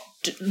not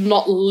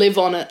live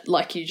on it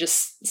like you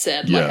just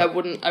said. Yeah.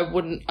 Like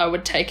I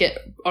would take it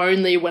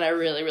only when I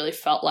really, really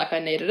felt like I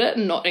needed it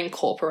and not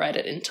incorporate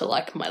it into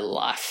like my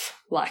life,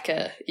 like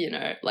a,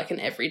 like an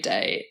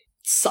everyday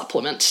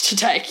supplement to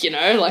take,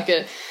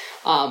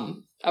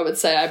 I would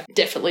say I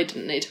definitely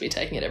didn't need to be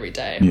taking it every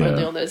day,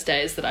 only on those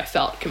days that I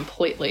felt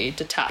completely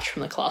detached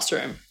from the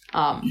classroom.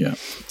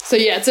 So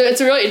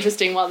it's a really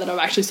interesting one that I'm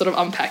actually sort of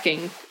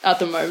unpacking at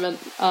the moment.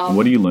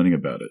 What are you learning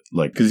about it?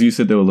 Like, because you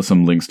said there were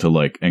some links to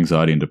like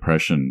anxiety and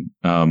depression.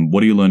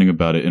 What are you learning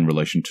about it in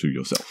relation to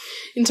yourself?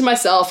 Into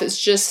myself,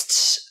 it's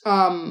just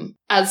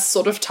as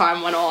sort of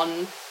time went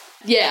on.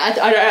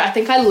 I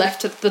think I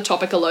left the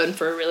topic alone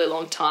for a really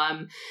long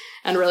time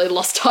and really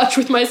lost touch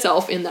with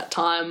myself in that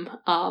time.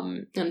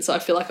 And so I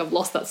feel like I've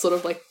lost that sort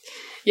of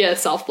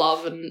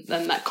self-love and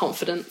that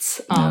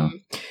confidence,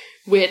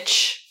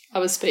 which I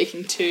was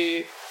speaking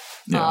to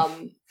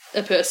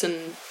a person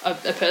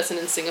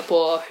in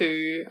Singapore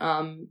who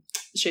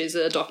she's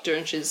a doctor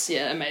and she's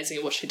amazing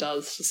at what she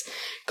does. She's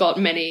got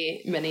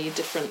many, many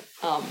different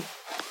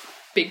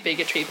big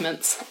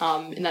achievements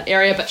in that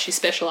area, but she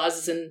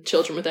specializes in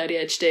children with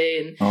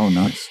ADHD. And oh,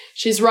 nice.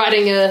 She's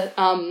writing a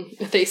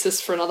thesis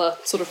for another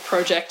sort of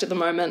project at the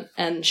moment,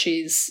 and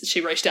she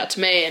reached out to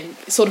me and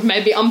sort of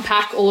made me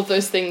unpack all of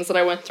those things that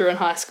I went through in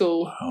high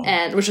school,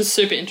 and which was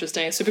super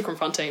interesting, super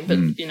confronting, but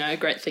a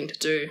great thing to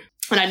do.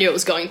 And I knew it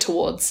was going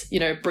towards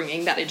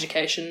bringing that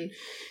education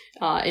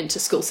into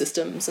school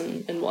systems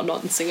and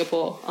whatnot in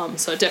Singapore.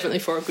 So definitely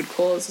for a good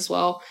cause as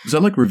well. Is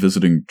that like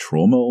revisiting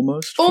trauma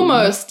almost?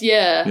 Almost,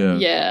 yeah.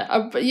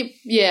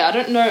 I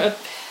don't know.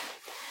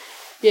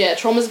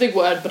 Trauma's a big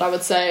word, but I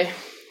would say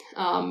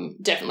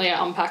definitely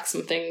I unpacked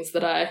some things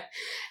that I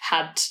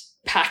had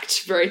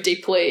packed very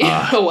deeply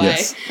away,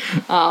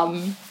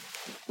 yes.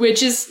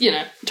 Which is,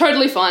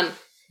 totally fine.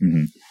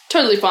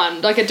 totally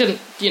fine. Like, it didn't,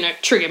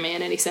 trigger me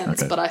in any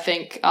sense, Okay. but I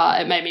think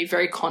it made me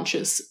very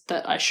conscious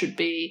that I should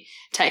be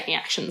taking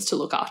actions to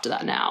look after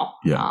that now.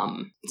 Yeah.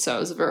 So it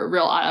was a very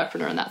real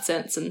eye-opener in that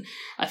sense. And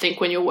I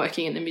think when you're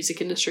working in the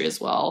music industry as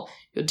well,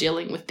 you're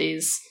dealing with a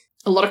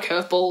lot of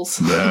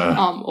curveballs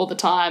all the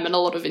time and a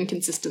lot of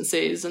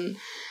inconsistencies. And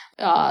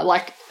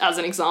like, as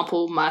an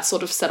example, my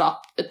sort of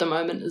setup at the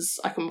moment is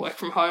I can work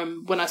from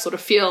home when I sort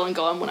of feel and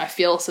go on when I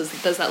feel. So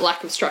there's that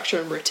lack of structure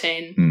and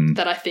routine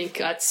that I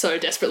think I so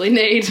desperately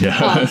need,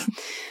 that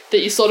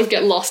you sort of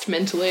get lost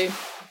mentally.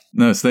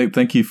 No, so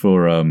thank you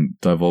for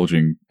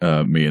divulging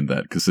me in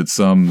that, because it's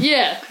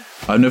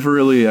I've never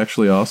really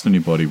actually asked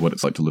anybody what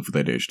it's like to live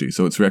with ADHD,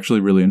 so it's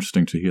actually really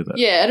interesting to hear that.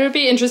 Yeah, it would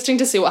be interesting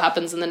to see what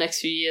happens in the next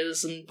few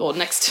years or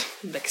next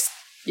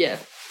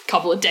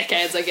couple of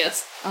decades, I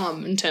guess,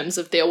 in terms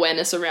of the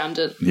awareness around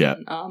it. Yeah.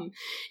 And,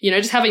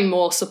 just having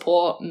more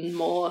support and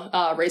more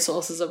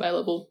resources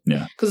available.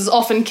 Yeah. Because it's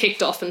often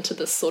kicked off into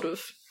this sort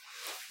of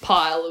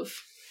pile of,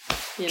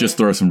 Just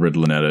throw some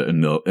Ritalin at it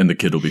and the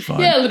kid will be fine.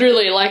 Yeah,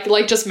 literally,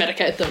 like just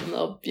medicate them.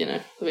 They'll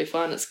be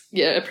fine. It's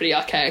a pretty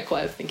archaic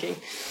way of thinking.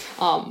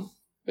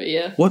 But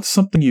yeah. What's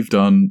something you've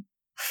done,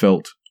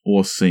 felt,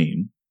 or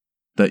seen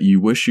that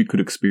you wish you could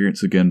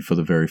experience again for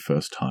the very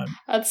first time?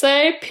 I'd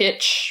say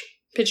Pitch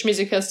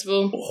Music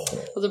Festival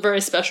was a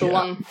very special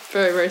one.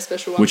 Very, very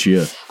special one. Which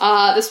year?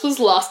 This was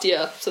last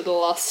year. So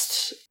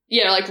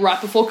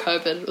right before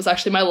COVID. It was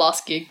actually my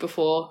last gig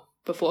before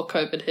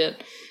COVID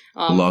hit.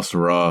 The Last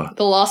Hurrah.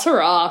 The Last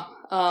Hurrah,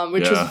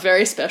 which was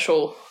very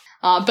special.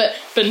 But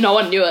no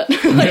one knew it.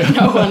 Like,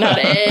 no one had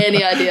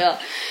any idea.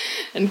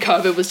 And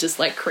COVID was just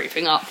like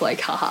creeping up,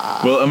 like,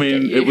 haha. Well, I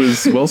mean, it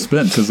was well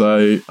spent, because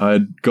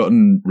I'd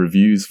gotten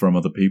reviews from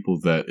other people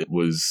that it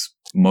was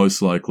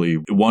most likely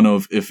one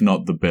of, if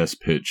not the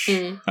best pitch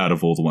out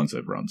of all the ones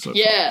they've run so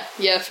far.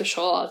 Yeah, for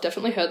sure. I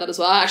definitely heard that as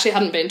well. I actually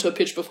hadn't been to a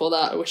pitch before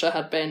that. I wish I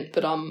had been.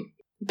 But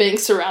being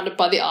surrounded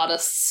by the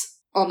artists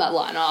on that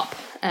lineup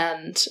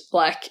and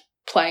like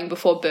playing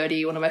before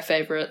Birdie, one of my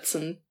favorites,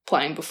 and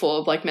playing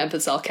before like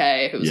Memphis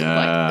LK, who was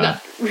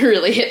that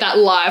really hit that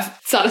live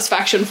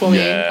satisfaction for me.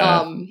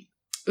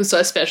 It was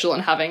so special,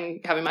 and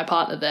having my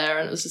partner there,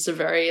 and it was just a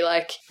very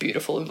like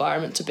beautiful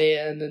environment to be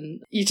in,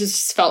 and you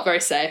just felt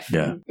very safe.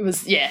 Yeah, it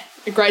was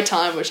a great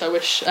time, which I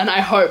wish and I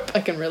hope I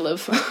can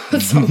relive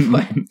at some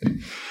point.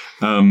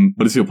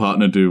 What does your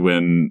partner do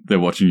when they're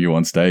watching you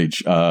on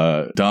stage?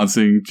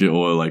 Dancing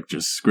or like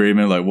just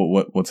screaming? Like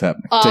what's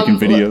happening? Taking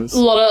videos? A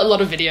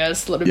lot of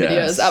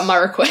videos at my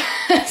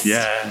request.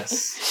 Yes.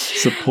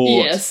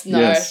 Support. Yes. No.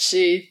 Yes.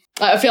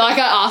 I feel like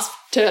I asked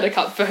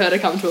for her to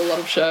come to a lot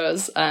of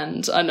shows,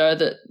 and I know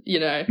that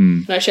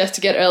she has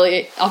to get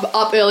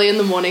up early in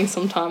the morning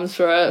sometimes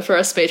for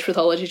a speech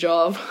pathology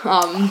job.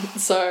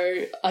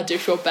 So I do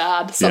feel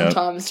bad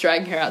sometimes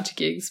dragging her out to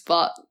gigs,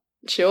 but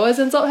she always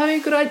ends up having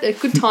a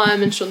good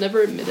time, and she'll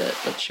never admit it,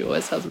 but she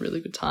always has a really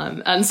good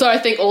time. And so I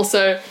think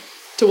also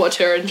to watch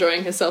her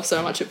enjoying herself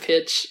so much at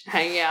Pitch,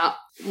 hanging out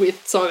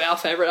with some of our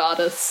favourite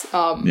artists,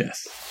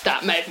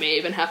 that made me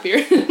even happier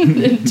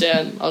in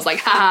turn. I was like,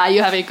 haha,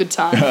 you're having a good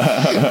time.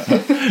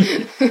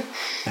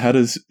 How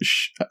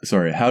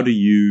do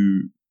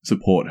you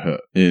support her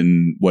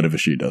in whatever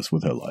she does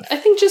with her life? I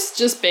think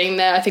just being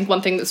there. I think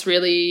one thing that's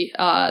really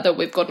that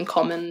we've got in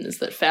common is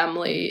that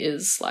family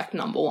is like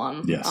number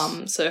one. Yes.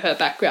 So her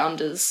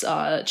background is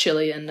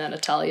Chilean and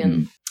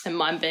Italian, and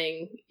mine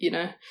being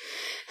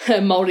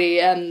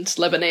Maldi and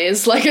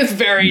Lebanese. Like, it's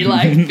very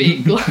like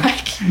big,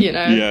 like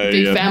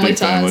big family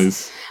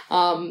ties.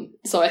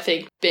 So I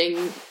think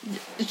being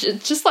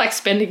just like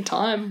spending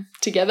time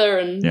together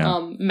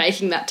and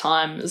making that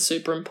time is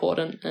super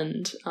important,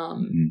 and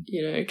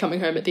coming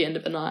home at the end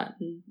of the night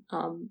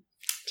and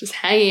just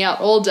hanging out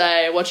all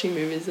day, watching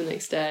movies the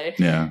next day,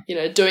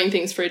 doing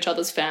things for each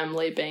other's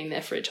family, being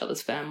there for each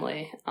other's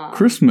family.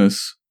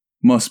 Christmas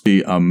must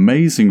be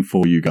amazing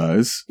for you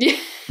guys,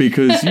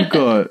 because you've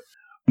got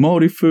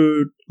Maldi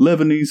food,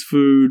 Lebanese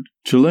food,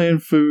 Chilean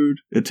food,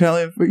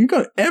 Italian food. You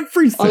got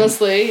everything.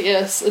 Honestly,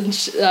 yes. And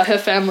her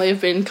family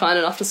have been kind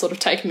enough to sort of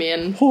take me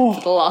in for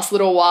the last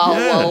little while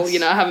while,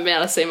 I haven't been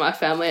able to see my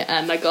family.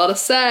 And I gotta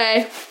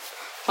say,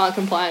 can't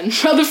complain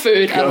about the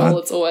food at all.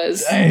 It's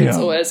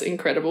always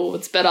incredible.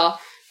 It's better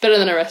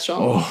than a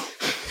restaurant. Oh,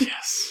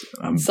 yes.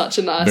 I'm such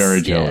a nice.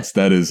 Very jealous.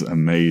 That is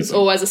amazing. There's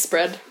always a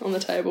spread on the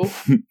table.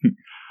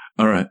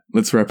 All right,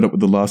 let's wrap it up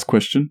with the last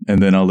question,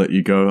 and then I'll let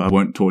you go. I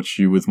won't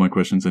torture you with my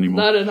questions anymore.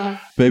 No.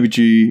 Baby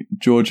G,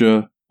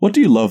 Georgia, what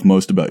do you love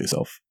most about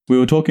yourself? We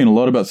were talking a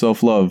lot about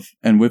self-love,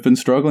 and we've been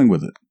struggling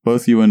with it,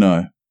 both you and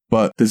I.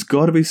 But there's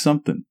got to be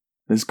something.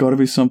 There's got to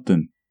be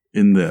something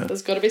in there.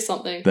 There's got to be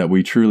something that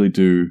we truly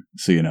do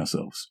see in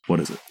ourselves.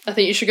 What is it? I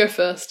think you should go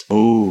first.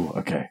 Oh,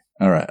 okay.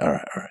 All right.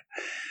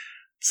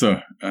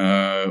 So,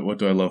 what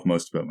do I love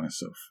most about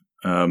myself?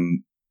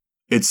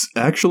 It's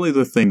actually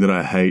the thing that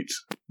I hate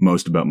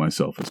most about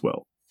myself as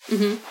well.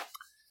 Mm-hmm.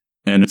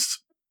 And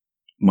it's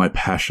my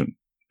passion,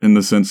 in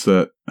the sense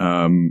that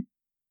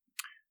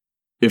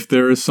if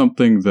there is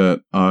something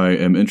that I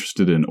am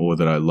interested in or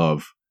that I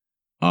love,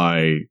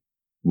 I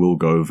will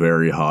go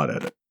very hard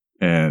at it.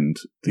 And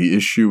the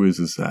issue is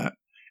that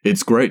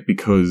it's great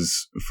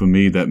because for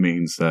me, that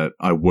means that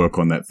I work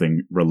on that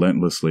thing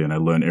relentlessly and I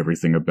learn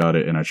everything about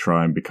it and I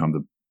try and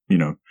become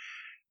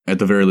at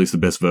the very least, the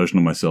best version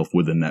of myself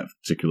within that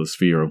particular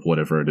sphere of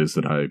whatever it is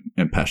that I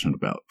am passionate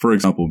about. For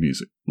example,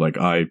 music. Like,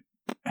 I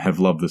have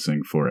loved this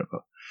thing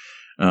forever.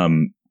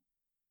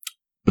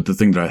 But the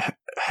thing that I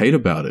hate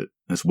about it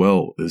as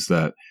well is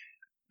that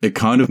it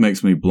kind of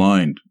makes me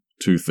blind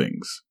to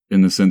things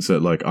in the sense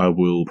that, like, I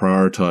will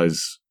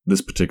prioritize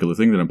this particular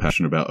thing that I'm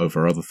passionate about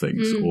over other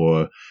things,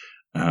 or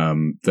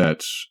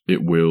that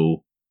it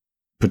will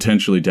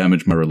potentially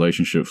damage my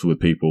relationships with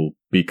people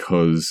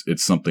because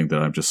it's something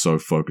that I'm just so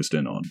focused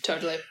in on.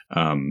 Totally.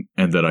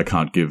 And that I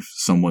can't give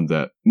someone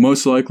that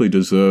most likely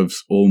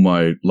deserves all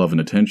my love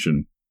and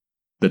attention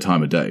the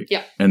time of day.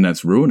 Yeah. And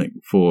that's ruining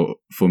for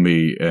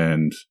me.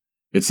 And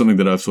it's something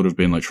that I've sort of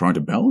been like trying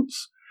to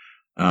balance.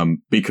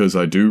 Because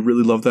I do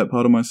really love that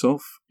part of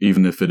myself,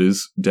 even if it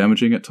is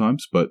damaging at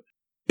times, but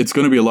it's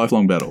going to be a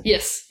lifelong battle.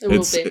 Yes, it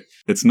will be.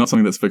 It's not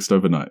something that's fixed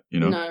overnight,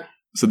 No.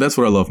 So that's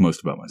what I love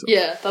most about myself.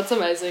 Yeah, that's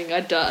amazing.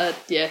 I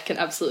can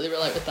absolutely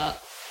relate with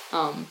that.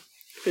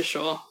 For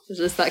sure. It's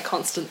just that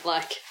constant,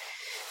 like,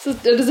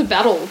 it is a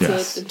battle.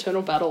 It's an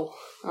internal battle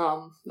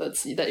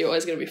that you're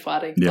always going to be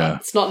fighting. Yeah. But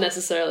it's not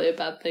necessarily a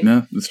bad thing.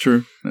 No, that's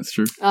true. That's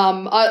true.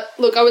 I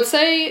would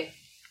say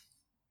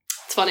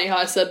it's funny how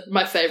I said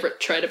my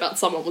favorite trait about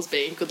someone was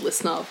being a good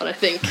listener, but I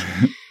think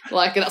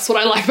like that's what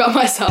I like about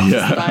myself.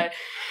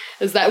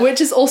 Is that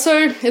which is also,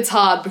 it's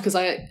hard because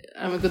I'm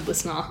a good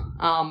listener.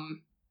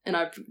 And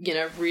I,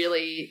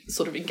 really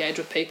sort of engage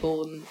with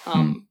people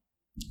and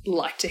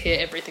like to hear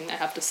everything they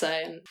have to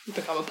say and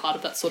become a part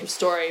of that sort of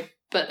story.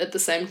 But at the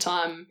same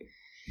time,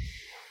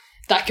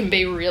 that can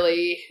be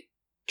really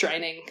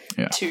draining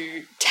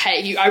to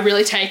take. I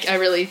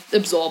really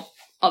absorb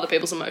other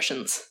people's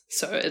emotions.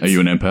 So are you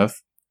an empath?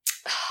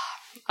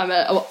 I'm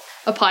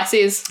a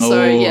Pisces,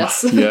 so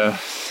yes. Yeah.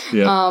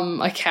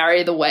 I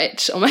carry the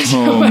weight on my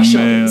shoulders.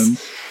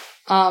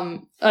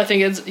 Man. I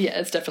think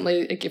it's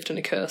definitely a gift and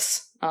a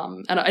curse.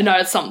 And I know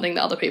it's something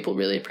that other people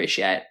really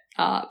appreciate.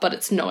 But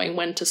it's knowing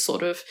when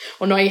to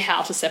knowing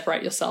how to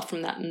separate yourself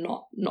from that and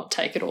not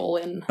take it all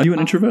in. Are you an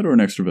introvert or an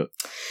extrovert?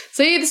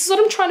 See, this is what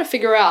I'm trying to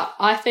figure out.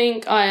 I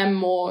think I am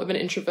more of an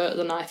introvert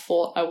than I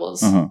thought I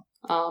was.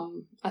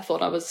 I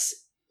thought I was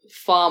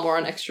far more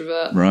an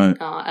extrovert. Right.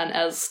 And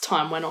as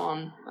time went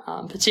on,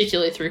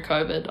 particularly through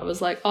COVID, I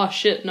was like, oh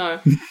shit, no.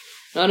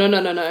 No.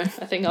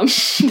 I think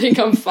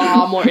I'm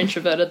far more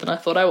introverted than I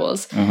thought I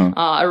was.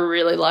 I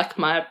really like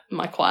my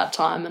quiet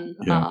time, and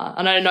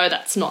I know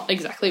that's not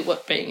exactly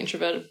what being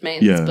introverted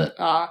means,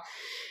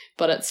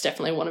 but it's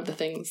definitely one of the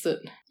things that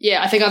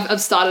I think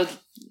I've started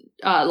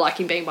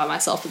liking being by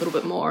myself a little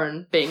bit more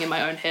and being in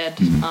my own head.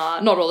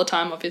 Not all the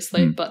time,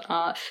 obviously, but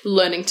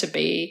learning to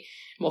be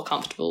more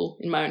comfortable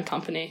in my own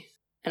company.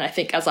 And I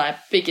think as I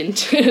begin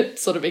to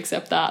sort of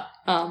accept that,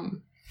 I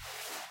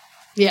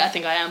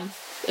think I am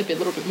a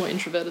little bit more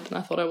introverted than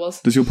I thought I was.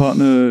 Does your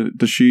partner,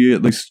 does she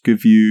at least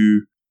give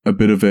you a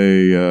bit of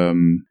a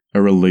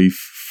relief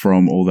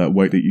from all that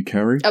weight that you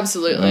carry?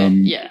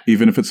 Absolutely,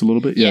 Even if it's a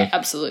little bit? Yeah,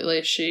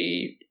 absolutely.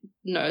 She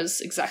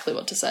knows exactly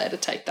what to say to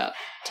take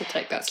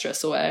that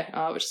stress away,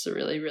 which is a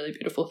really, really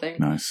beautiful thing.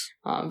 Nice.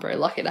 I'm very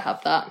lucky to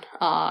have that.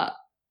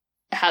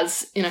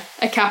 Has,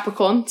 a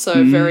Capricorn,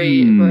 so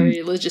very, very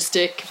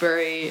logistic,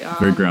 very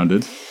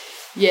grounded.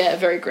 Yeah,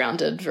 very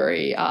grounded,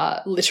 very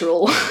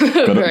literal.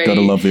 Gotta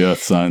love the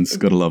earth signs.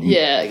 Gotta love them.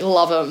 Yeah,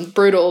 love them.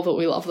 Brutal, but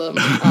we love them.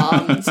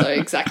 So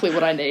exactly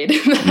what I need.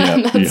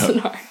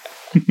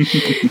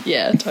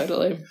 Yeah,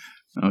 totally.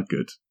 Oh,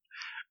 good.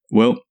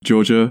 Well,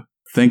 Georgia,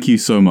 thank you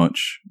so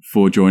much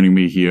for joining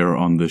me here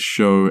on this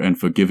show and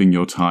for giving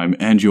your time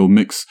and your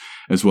mix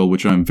as well,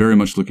 which I'm very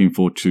much looking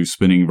forward to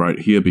spinning right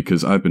here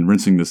because I've been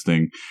rinsing this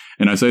thing.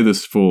 And I say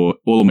this for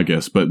all of my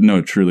guests, but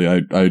no, truly,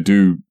 I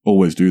do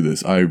always do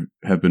this. I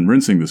have been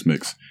rinsing this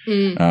mix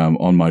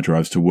on my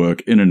drives to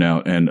work, in and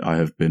out, and I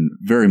have been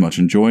very much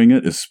enjoying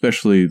it,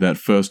 especially that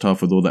first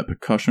half with all that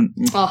percussion.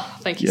 Oh,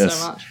 thank you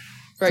so much.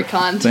 Very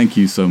kind. Thank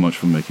you so much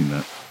for making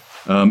that.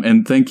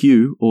 And thank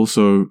you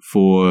also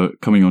for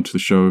coming onto the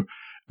show.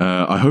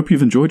 I hope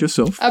you've enjoyed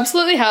yourself.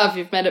 Absolutely have.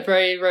 You've made it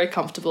very, very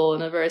comfortable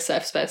and a very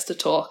safe space to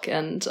talk.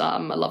 And I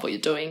love what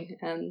you're doing.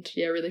 And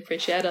really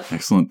appreciate it.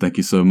 Excellent. Thank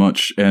you so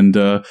much. And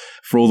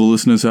for all the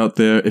listeners out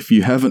there, if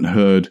you haven't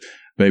heard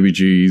Baby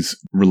G's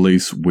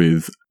release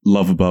with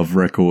Love Above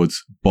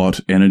Records,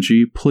 Bot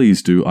Energy,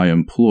 please do. I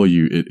implore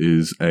you. It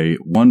is a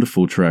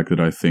wonderful track that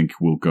I think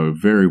will go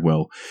very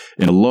well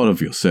in a lot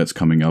of your sets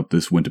coming up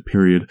this winter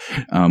period.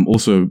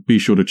 Also, be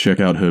sure to check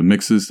out her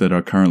mixes that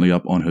are currently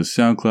up on her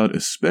SoundCloud,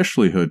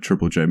 especially her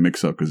Triple J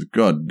mix-up, because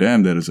god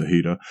damn, that is a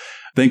heater.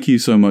 Thank you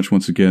so much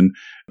once again.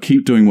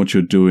 Keep doing what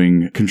you're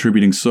doing,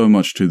 contributing so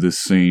much to this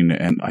scene,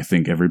 and I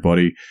think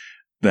everybody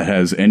that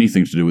has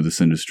anything to do with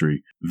this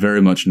industry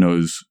very much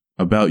knows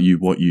about you,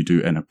 what you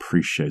do, and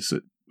appreciates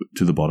it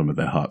to the bottom of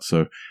their heart.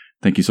 So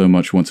thank you so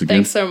much once again.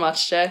 Thanks so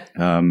much, Jay.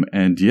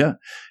 And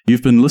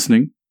you've been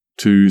listening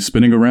to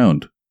Spinning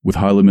Around with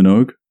Kylie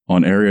Minogue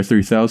on Area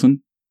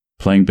 3000,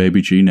 playing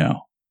Baby G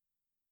now.